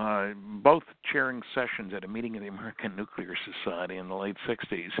were both chairing sessions at a meeting of the American Nuclear Society in the late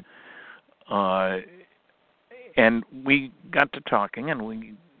 60s. And we got to talking, and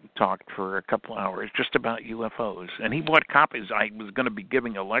we talked for a couple hours just about UFOs. And he bought copies. I was going to be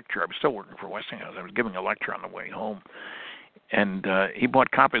giving a lecture. I was still working for Westinghouse. I was giving a lecture on the way home. And he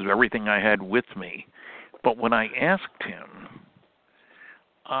bought copies of everything I had with me. But when I asked him,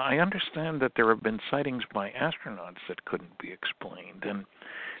 I understand that there have been sightings by astronauts that couldn't be explained. And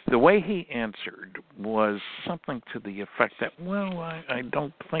the way he answered was something to the effect that, well, I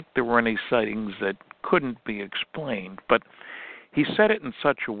don't think there were any sightings that couldn't be explained. But he said it in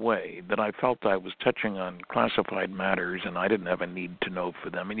such a way that I felt I was touching on classified matters and I didn't have a need to know for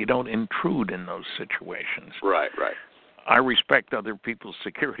them. And you don't intrude in those situations. Right. I respect other people's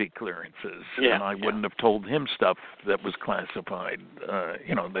security clearances, and I wouldn't have told him stuff that was classified,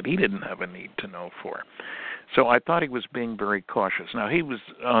 that he didn't have a need to know for. So I thought he was being very cautious. Now, he was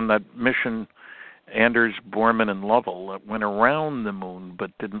on that mission, Anders, Borman, and Lovell, that went around the moon but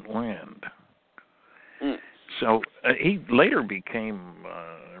didn't land. So he later became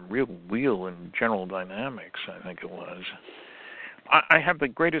a real wheel in General Dynamics, I think it was. I have the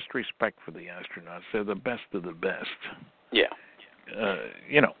greatest respect for the astronauts. They're the best of the best. Yeah.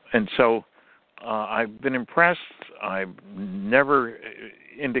 And so I've been impressed. I've never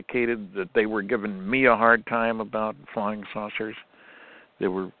indicated that they were giving me a hard time about flying saucers. They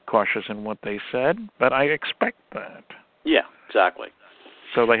were cautious in what they said, but I expect that. Yeah, exactly.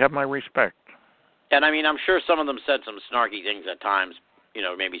 So they have my respect. And, I mean, I'm sure some of them said some snarky things at times,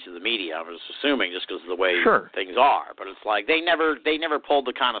 maybe to the media. I was assuming just because of the way things are. But it's like they never pulled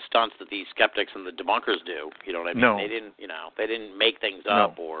the kind of stunts that these skeptics and the debunkers do. You know what I mean? No. They didn't make things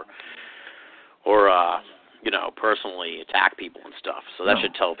up or personally attack people and stuff. So that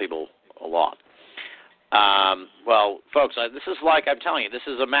should tell people a lot. Well, folks, this is like I'm telling you, this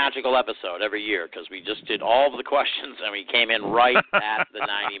is a magical episode every year because we just did all of the questions and we came in right at the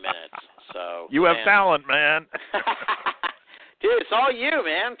 90 minutes. So you have talent, man. Dude, it's all you,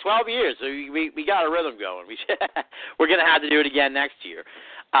 man. 12 years. So we got a rhythm going. We're going to have to do it again next year.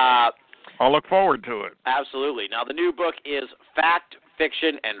 I'll look forward to it. Absolutely. Now, the new book is Fact,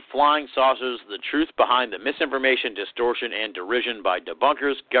 Fiction, and Flying Saucers, The Truth Behind the Misinformation, Distortion, and Derision by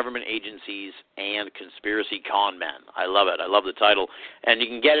Debunkers, Government Agencies, and Conspiracy Con Men. I love it. I love the title. And you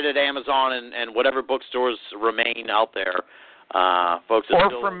can get it at Amazon and whatever bookstores remain out there. Folks, or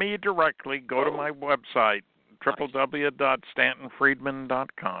from me directly, go to my website,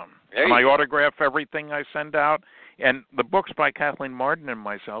 www.stantonfriedman.com. I autograph everything I send out. And the books by Kathleen Marden and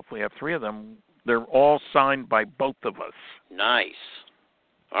myself, we have 3 of them. They're all signed by both of us. Nice.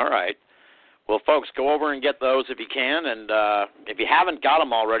 All right. Well, folks, go over and get those if you can. And if you haven't got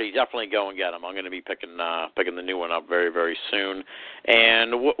them already, definitely go and get them. I'm going to be picking the new one up very, very soon.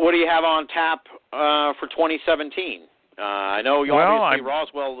 And what do you have on tap for 2017? I know you obviously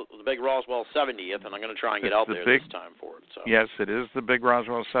Roswell, the big Roswell 70th, and I'm going to try and get out there this time for it. So. Yes, it is the big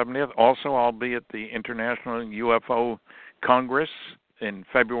Roswell 70th. Also, I'll be at the International UFO Congress in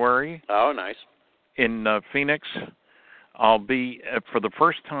February. Oh, nice. In Phoenix. I'll be, for the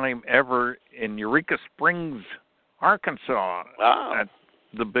first time ever, in Eureka Springs, Arkansas, at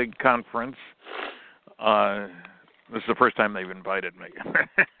the big conference. This is the first time they've invited me.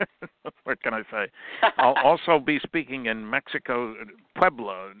 What can I say? I'll also be speaking in Mexico,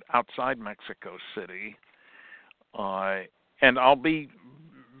 Puebla, outside Mexico City. And I'll be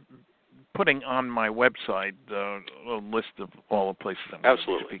putting on my website a list of all the places I'm going to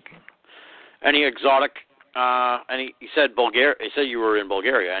be speaking. Any exotic, you said Bulgaria, you said you were in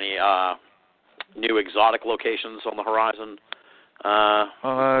Bulgaria. Any new exotic locations on the horizon?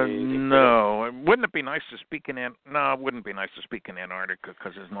 No. Wouldn't it be nice to speak in No, it wouldn't be nice to speak in Antarctica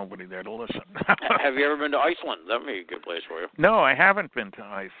because there's nobody there to listen. Have you ever been to Iceland? That would be a good place for you. No, I haven't been to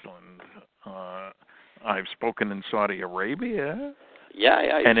Iceland. I've spoken in Saudi Arabia.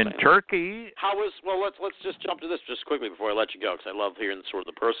 Yeah. And in Turkey. Let's just jump to this just quickly before I let you go because I love hearing sort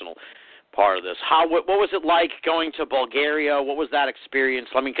of the personal part of this. What was it like going to Bulgaria? What was that experience?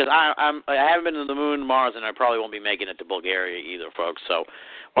 I mean, because I haven't been to the moon, Mars, and I probably won't be making it to Bulgaria either, folks. So,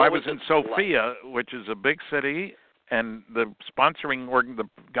 I was in Sofia, which is a big city, and the sponsoring the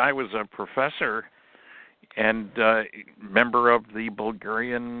guy was a professor and member of the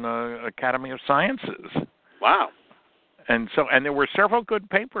Bulgarian Academy of Sciences. Wow. And there were several good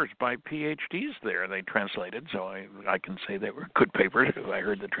papers by PhDs there they translated, so I can say they were good papers because I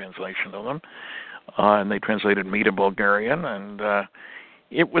heard the translation of them. And they translated me to Bulgarian, and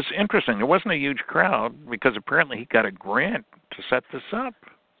it was interesting. There wasn't a huge crowd because apparently he got a grant to set this up,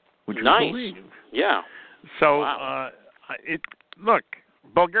 which you believe. Yeah. So, look,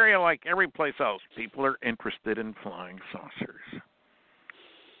 Bulgaria, like every place else, people are interested in flying saucers.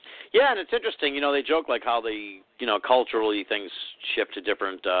 Yeah, and it's interesting, they joke like how culturally things shift to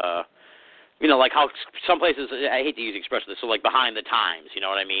different, like how some places, I hate to use the expression, so like behind the times, you know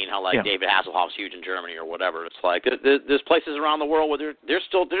what I mean? How David Hasselhoff's huge in Germany or whatever. It's like there's places around the world where they're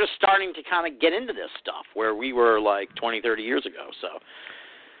just starting to kind of get into this stuff where we were like 20, 30 years ago, so.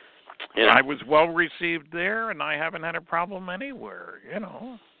 I was well received there, and I haven't had a problem anywhere,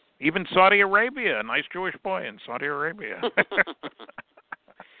 Even Saudi Arabia, a nice Jewish boy in Saudi Arabia.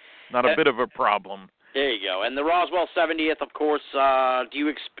 Not a bit of a problem. There you go. And the Roswell 70th, of course. Do you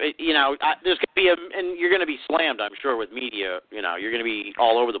expect? There's going to be and you're going to be slammed, I'm sure, with media. You're going to be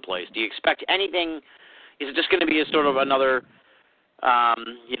all over the place. Do you expect anything? Is it just going to be a sort of another,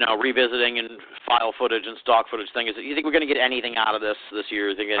 revisiting and file footage and stock footage thing? Do you think we're going to get anything out of this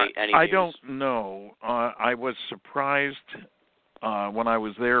year? I don't know. I was surprised when I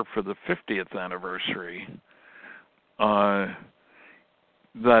was there for the 50th anniversary.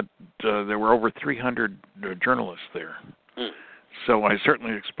 That there were over 300 journalists there. So I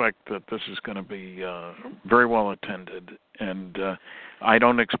certainly expect that this is going to be very well attended. And I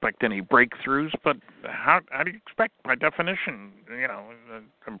don't expect any breakthroughs, but how do you expect, by definition,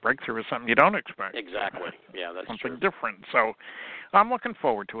 a breakthrough is something you don't expect. Exactly. Yeah, that's something true. different. So I'm looking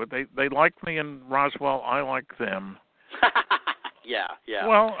forward to it. They like me in Roswell. I like them. Yeah.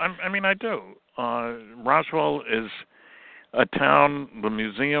 Well, I mean, I do. Roswell is a town. The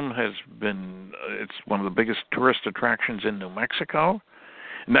museum has been, it's one of the biggest tourist attractions in New Mexico.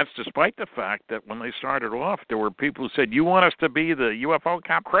 And that's despite the fact that when they started off, there were people who said, "You want us to be the UFO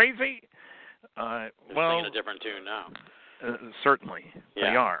cop crazy?" They're singing a different tune now. Certainly,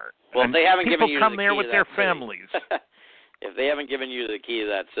 they are. Well, and if they haven't people given you come the there key with to their that families. If they haven't given you the key to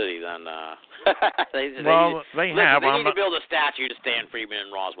that city, then they have. They need to build a statue to Stan Friedman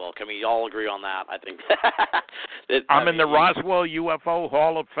in Roswell. Can we all agree on that? I think. I'm in the Roswell UFO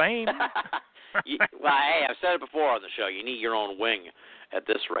Hall of Fame. Well, hey, I've said it before on the show. You need your own wing at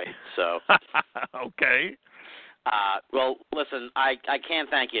this rate. So. Okay. Well, listen, I can't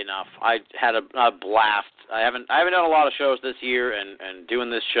thank you enough. I had a blast. I haven't done a lot of shows this year, and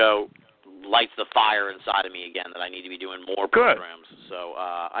doing this show lights the fire inside of me again that I need to be doing more programs. So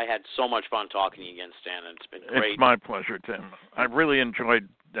I had so much fun talking to you again, Stan, and it's been great. It's my pleasure, Tim. I really enjoyed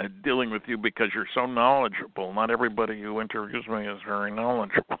dealing with you because you're so knowledgeable. Not everybody who interviews me is very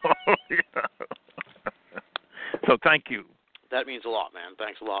knowledgeable. So thank you. That means a lot, man.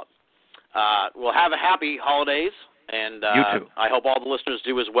 Thanks a lot. Well, have a happy holidays, and you too. I hope all the listeners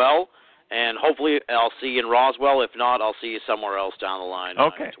do as well. And hopefully I'll see you in Roswell. If not, I'll see you somewhere else down the line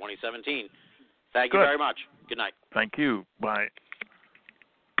in 2017. Thank you very much. Good night. Thank you. Bye.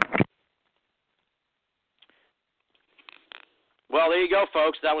 Well, there you go,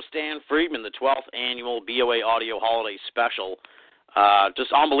 folks. That was Stan Friedman, the 12th Annual BOA Audio Holiday Special.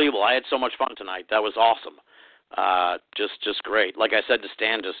 Just unbelievable. I had so much fun tonight. That was awesome. Just great. Like I said to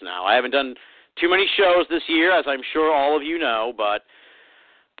Stan just now, I haven't done too many shows this year, as I'm sure all of you know, but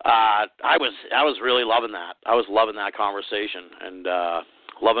I was really loving that. I was loving that conversation and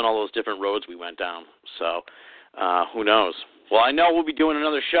loving all those different roads we went down. So who knows? Well, I know we'll be doing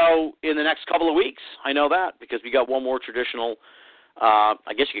another show in the next couple of weeks. I know that because we got one more traditional,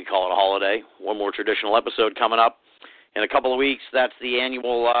 I guess you could call it a holiday, one more traditional episode coming up in a couple of weeks. That's the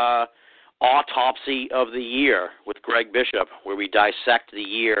annual Autopsy of the Year with Greg Bishop, where we dissect the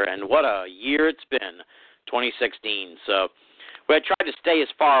year. And what a year it's been, 2016. So I tried to stay as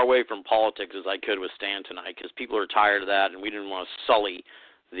far away from politics as I could with Stan tonight because people are tired of that, and we didn't want to sully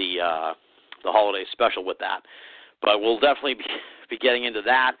the holiday special with that. But we'll definitely be getting into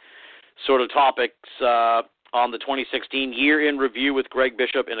that sort of topics on the 2016 year in review with Greg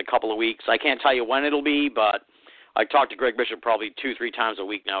Bishop in a couple of weeks. I can't tell you when it'll be, but I talk to Greg Bishop probably 2-3 times a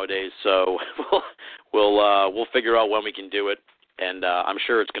week nowadays. So we'll figure out when we can do it, and I'm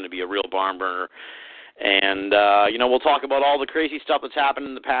sure it's going to be a real barn burner. And, we'll talk about all the crazy stuff that's happened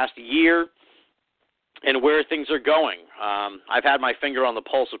in the past year and where things are going. I've had my finger on the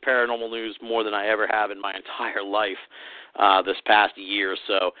pulse of paranormal news more than I ever have in my entire life this past year.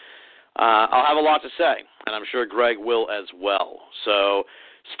 So I'll have a lot to say, and I'm sure Greg will as well. So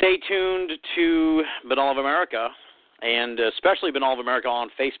stay tuned to Binnall of America, and especially Binnall of America on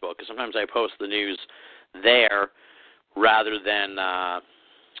Facebook, because sometimes I post the news there rather than on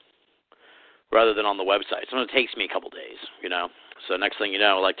the website. So it takes me a couple days, So next thing you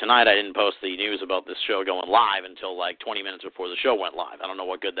know, like tonight I didn't post the news about this show going live until like 20 minutes before the show went live. I don't know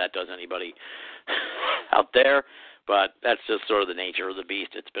what good that does anybody out there, but that's just sort of the nature of the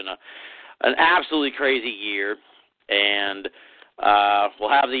beast. It's been an absolutely crazy year, and we'll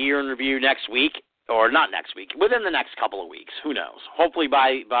have the year in review next week, or not next week, within the next couple of weeks. Who knows? Hopefully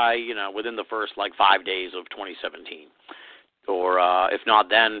by within the first 5 days of 2017, or if not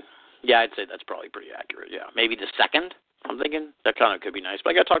then. Yeah, I'd say that's probably pretty accurate. Yeah, maybe the 2nd, I'm thinking. That kind of could be nice,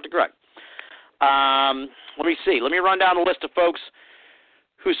 but I got to talk to Greg. Let me see. Let me run down the list of folks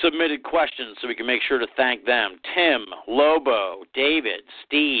who submitted questions so we can make sure to thank them. Tim, Lobo, David,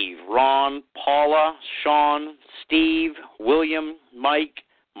 Steve, Ron, Paula, Sean, Steve, William, Mike,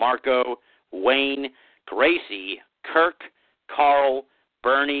 Marco, Wayne, Gracie, Kirk, Carl,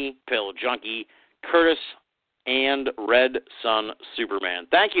 Bernie, Pill Junkie, Curtis, and Red Sun Superman.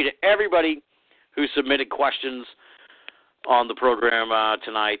 Thank you to everybody who submitted questions on the program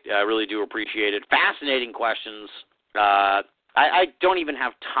tonight. I really do appreciate it. Fascinating questions. I don't even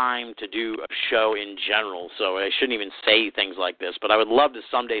have time to do a show in general, so I shouldn't even say things like this, but I would love to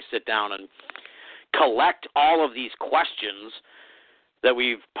someday sit down and collect all of these questions that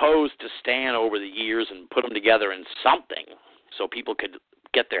we've posed to Stan over the years and put them together in something so people could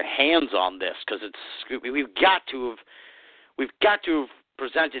get their hands on this, because we've got to have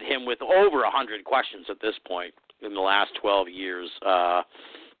presented him with over 100 questions at this point in the last 12 years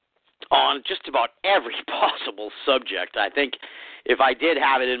on just about every possible subject. I think if I did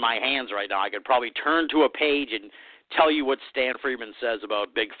have it in my hands right now, I could probably turn to a page and tell you what Stan Friedman says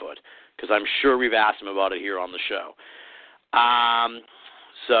about Bigfoot, because I'm sure we've asked him about it here on the show.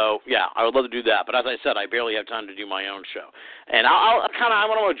 So, yeah, I would love to do that. But as I said, I barely have time to do my own show. And I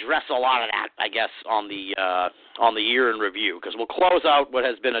want to address a lot of that, I guess, on the year in review, because we'll close out what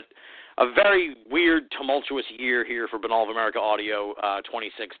has been a very weird, tumultuous year here for Binnall of America Audio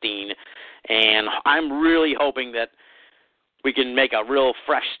 2016. And I'm really hoping that we can make a real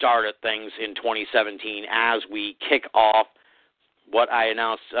fresh start at things in 2017 as we kick off what I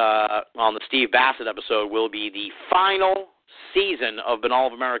announced on the Steve Bassett episode will be the final season of Binnall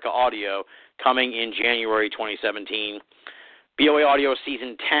of America Audio coming in January 2017. BOA Audio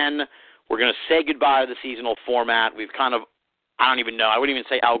Season 10. We're going to say goodbye to the seasonal format. We've kind of, I don't even know, I wouldn't even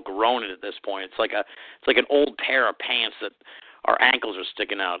say outgrown it at this point. It's like an old pair of pants that our ankles are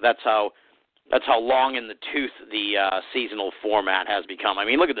sticking out. That's how long in the tooth the seasonal format has become. I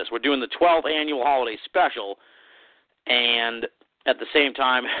mean, look at this. We're doing the 12th annual holiday special, and at the same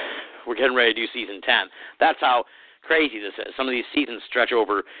time, we're getting ready to do Season 10. That's how crazy this is. Some of these seasons stretch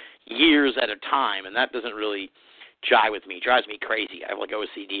over years at a time, and that doesn't really jive with me. It drives me crazy. I have like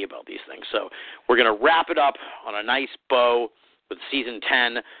OCD about these things. So we're going to wrap it up on a nice bow with Season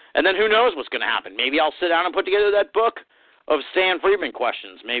 10, and then who knows what's going to happen. Maybe I'll sit down and put together that book of Stan Friedman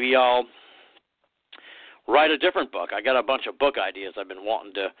questions. Maybe I'll write a different book. I got a bunch of book ideas I've been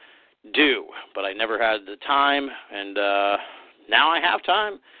wanting to do, but I never had the time, and now I have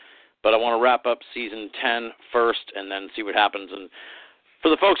time. But I want to wrap up Season 10 first and then see what happens. And for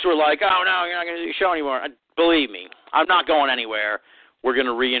the folks who are like, oh, no, you're not going to do a show anymore, believe me, I'm not going anywhere. We're going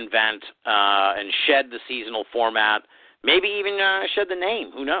to reinvent and shed the seasonal format, maybe even shed the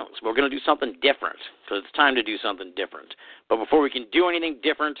name. Who knows? We're going to do something different, because it's time to do something different. But before we can do anything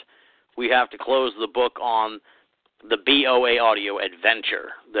different, we have to close the book on the BOA Audio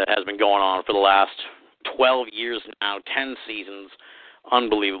adventure that has been going on for the last 12 years now, 10 seasons.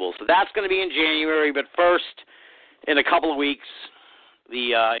 Unbelievable. So that's going to be in January, but first, in a couple of weeks,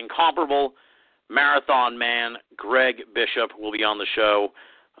 the incomparable marathon man, Greg Bishop, will be on the show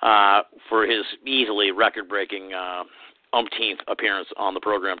for his easily record-breaking umpteenth appearance on the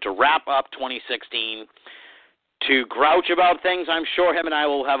program to wrap up 2016, to grouch about things. I'm sure him and I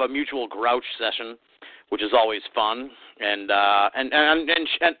will have a mutual grouch session, which is always fun, and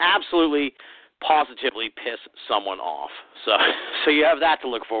absolutely positively piss someone off. So you have that to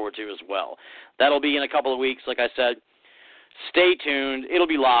look forward to as well. That'll be in a couple of weeks, like I said. Stay tuned. It'll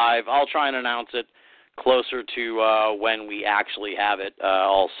be live. I'll try and announce it closer to when we actually have it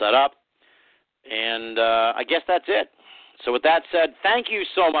all set up. And I guess that's it. So with that said, thank you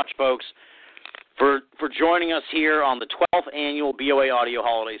so much, folks, for joining us here on the 12th annual BOA Audio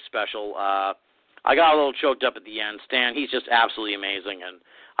Holiday Special. I got a little choked up at the end. Stan, he's just absolutely amazing, and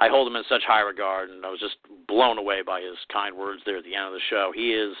I hold him in such high regard, and I was just blown away by his kind words there at the end of the show.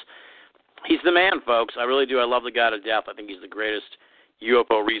 He's the man, folks. I really do. I love the guy to death. I think he's the greatest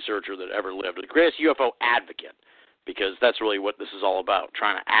UFO researcher that ever lived, the greatest UFO advocate, because that's really what this is all about,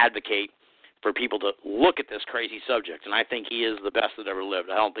 trying to advocate for people to look at this crazy subject, and I think he is the best that ever lived.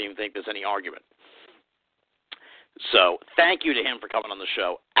 I don't even think there's any argument. So thank you to him for coming on the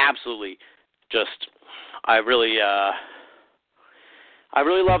show. Absolutely. I really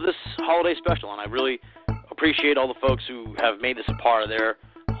love this holiday special, and I really appreciate all the folks who have made this a part of their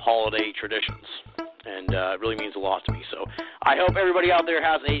holiday traditions, and it really means a lot to me. So I hope everybody out there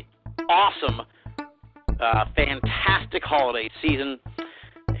has a awesome, fantastic holiday season,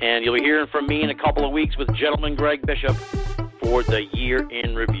 and you'll be hearing from me in a couple of weeks with Gentleman Greg Bishop for the Year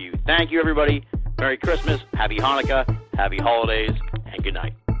in Review. Thank you, everybody. Merry Christmas, Happy Hanukkah, Happy Holidays, and good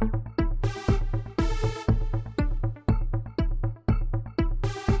night.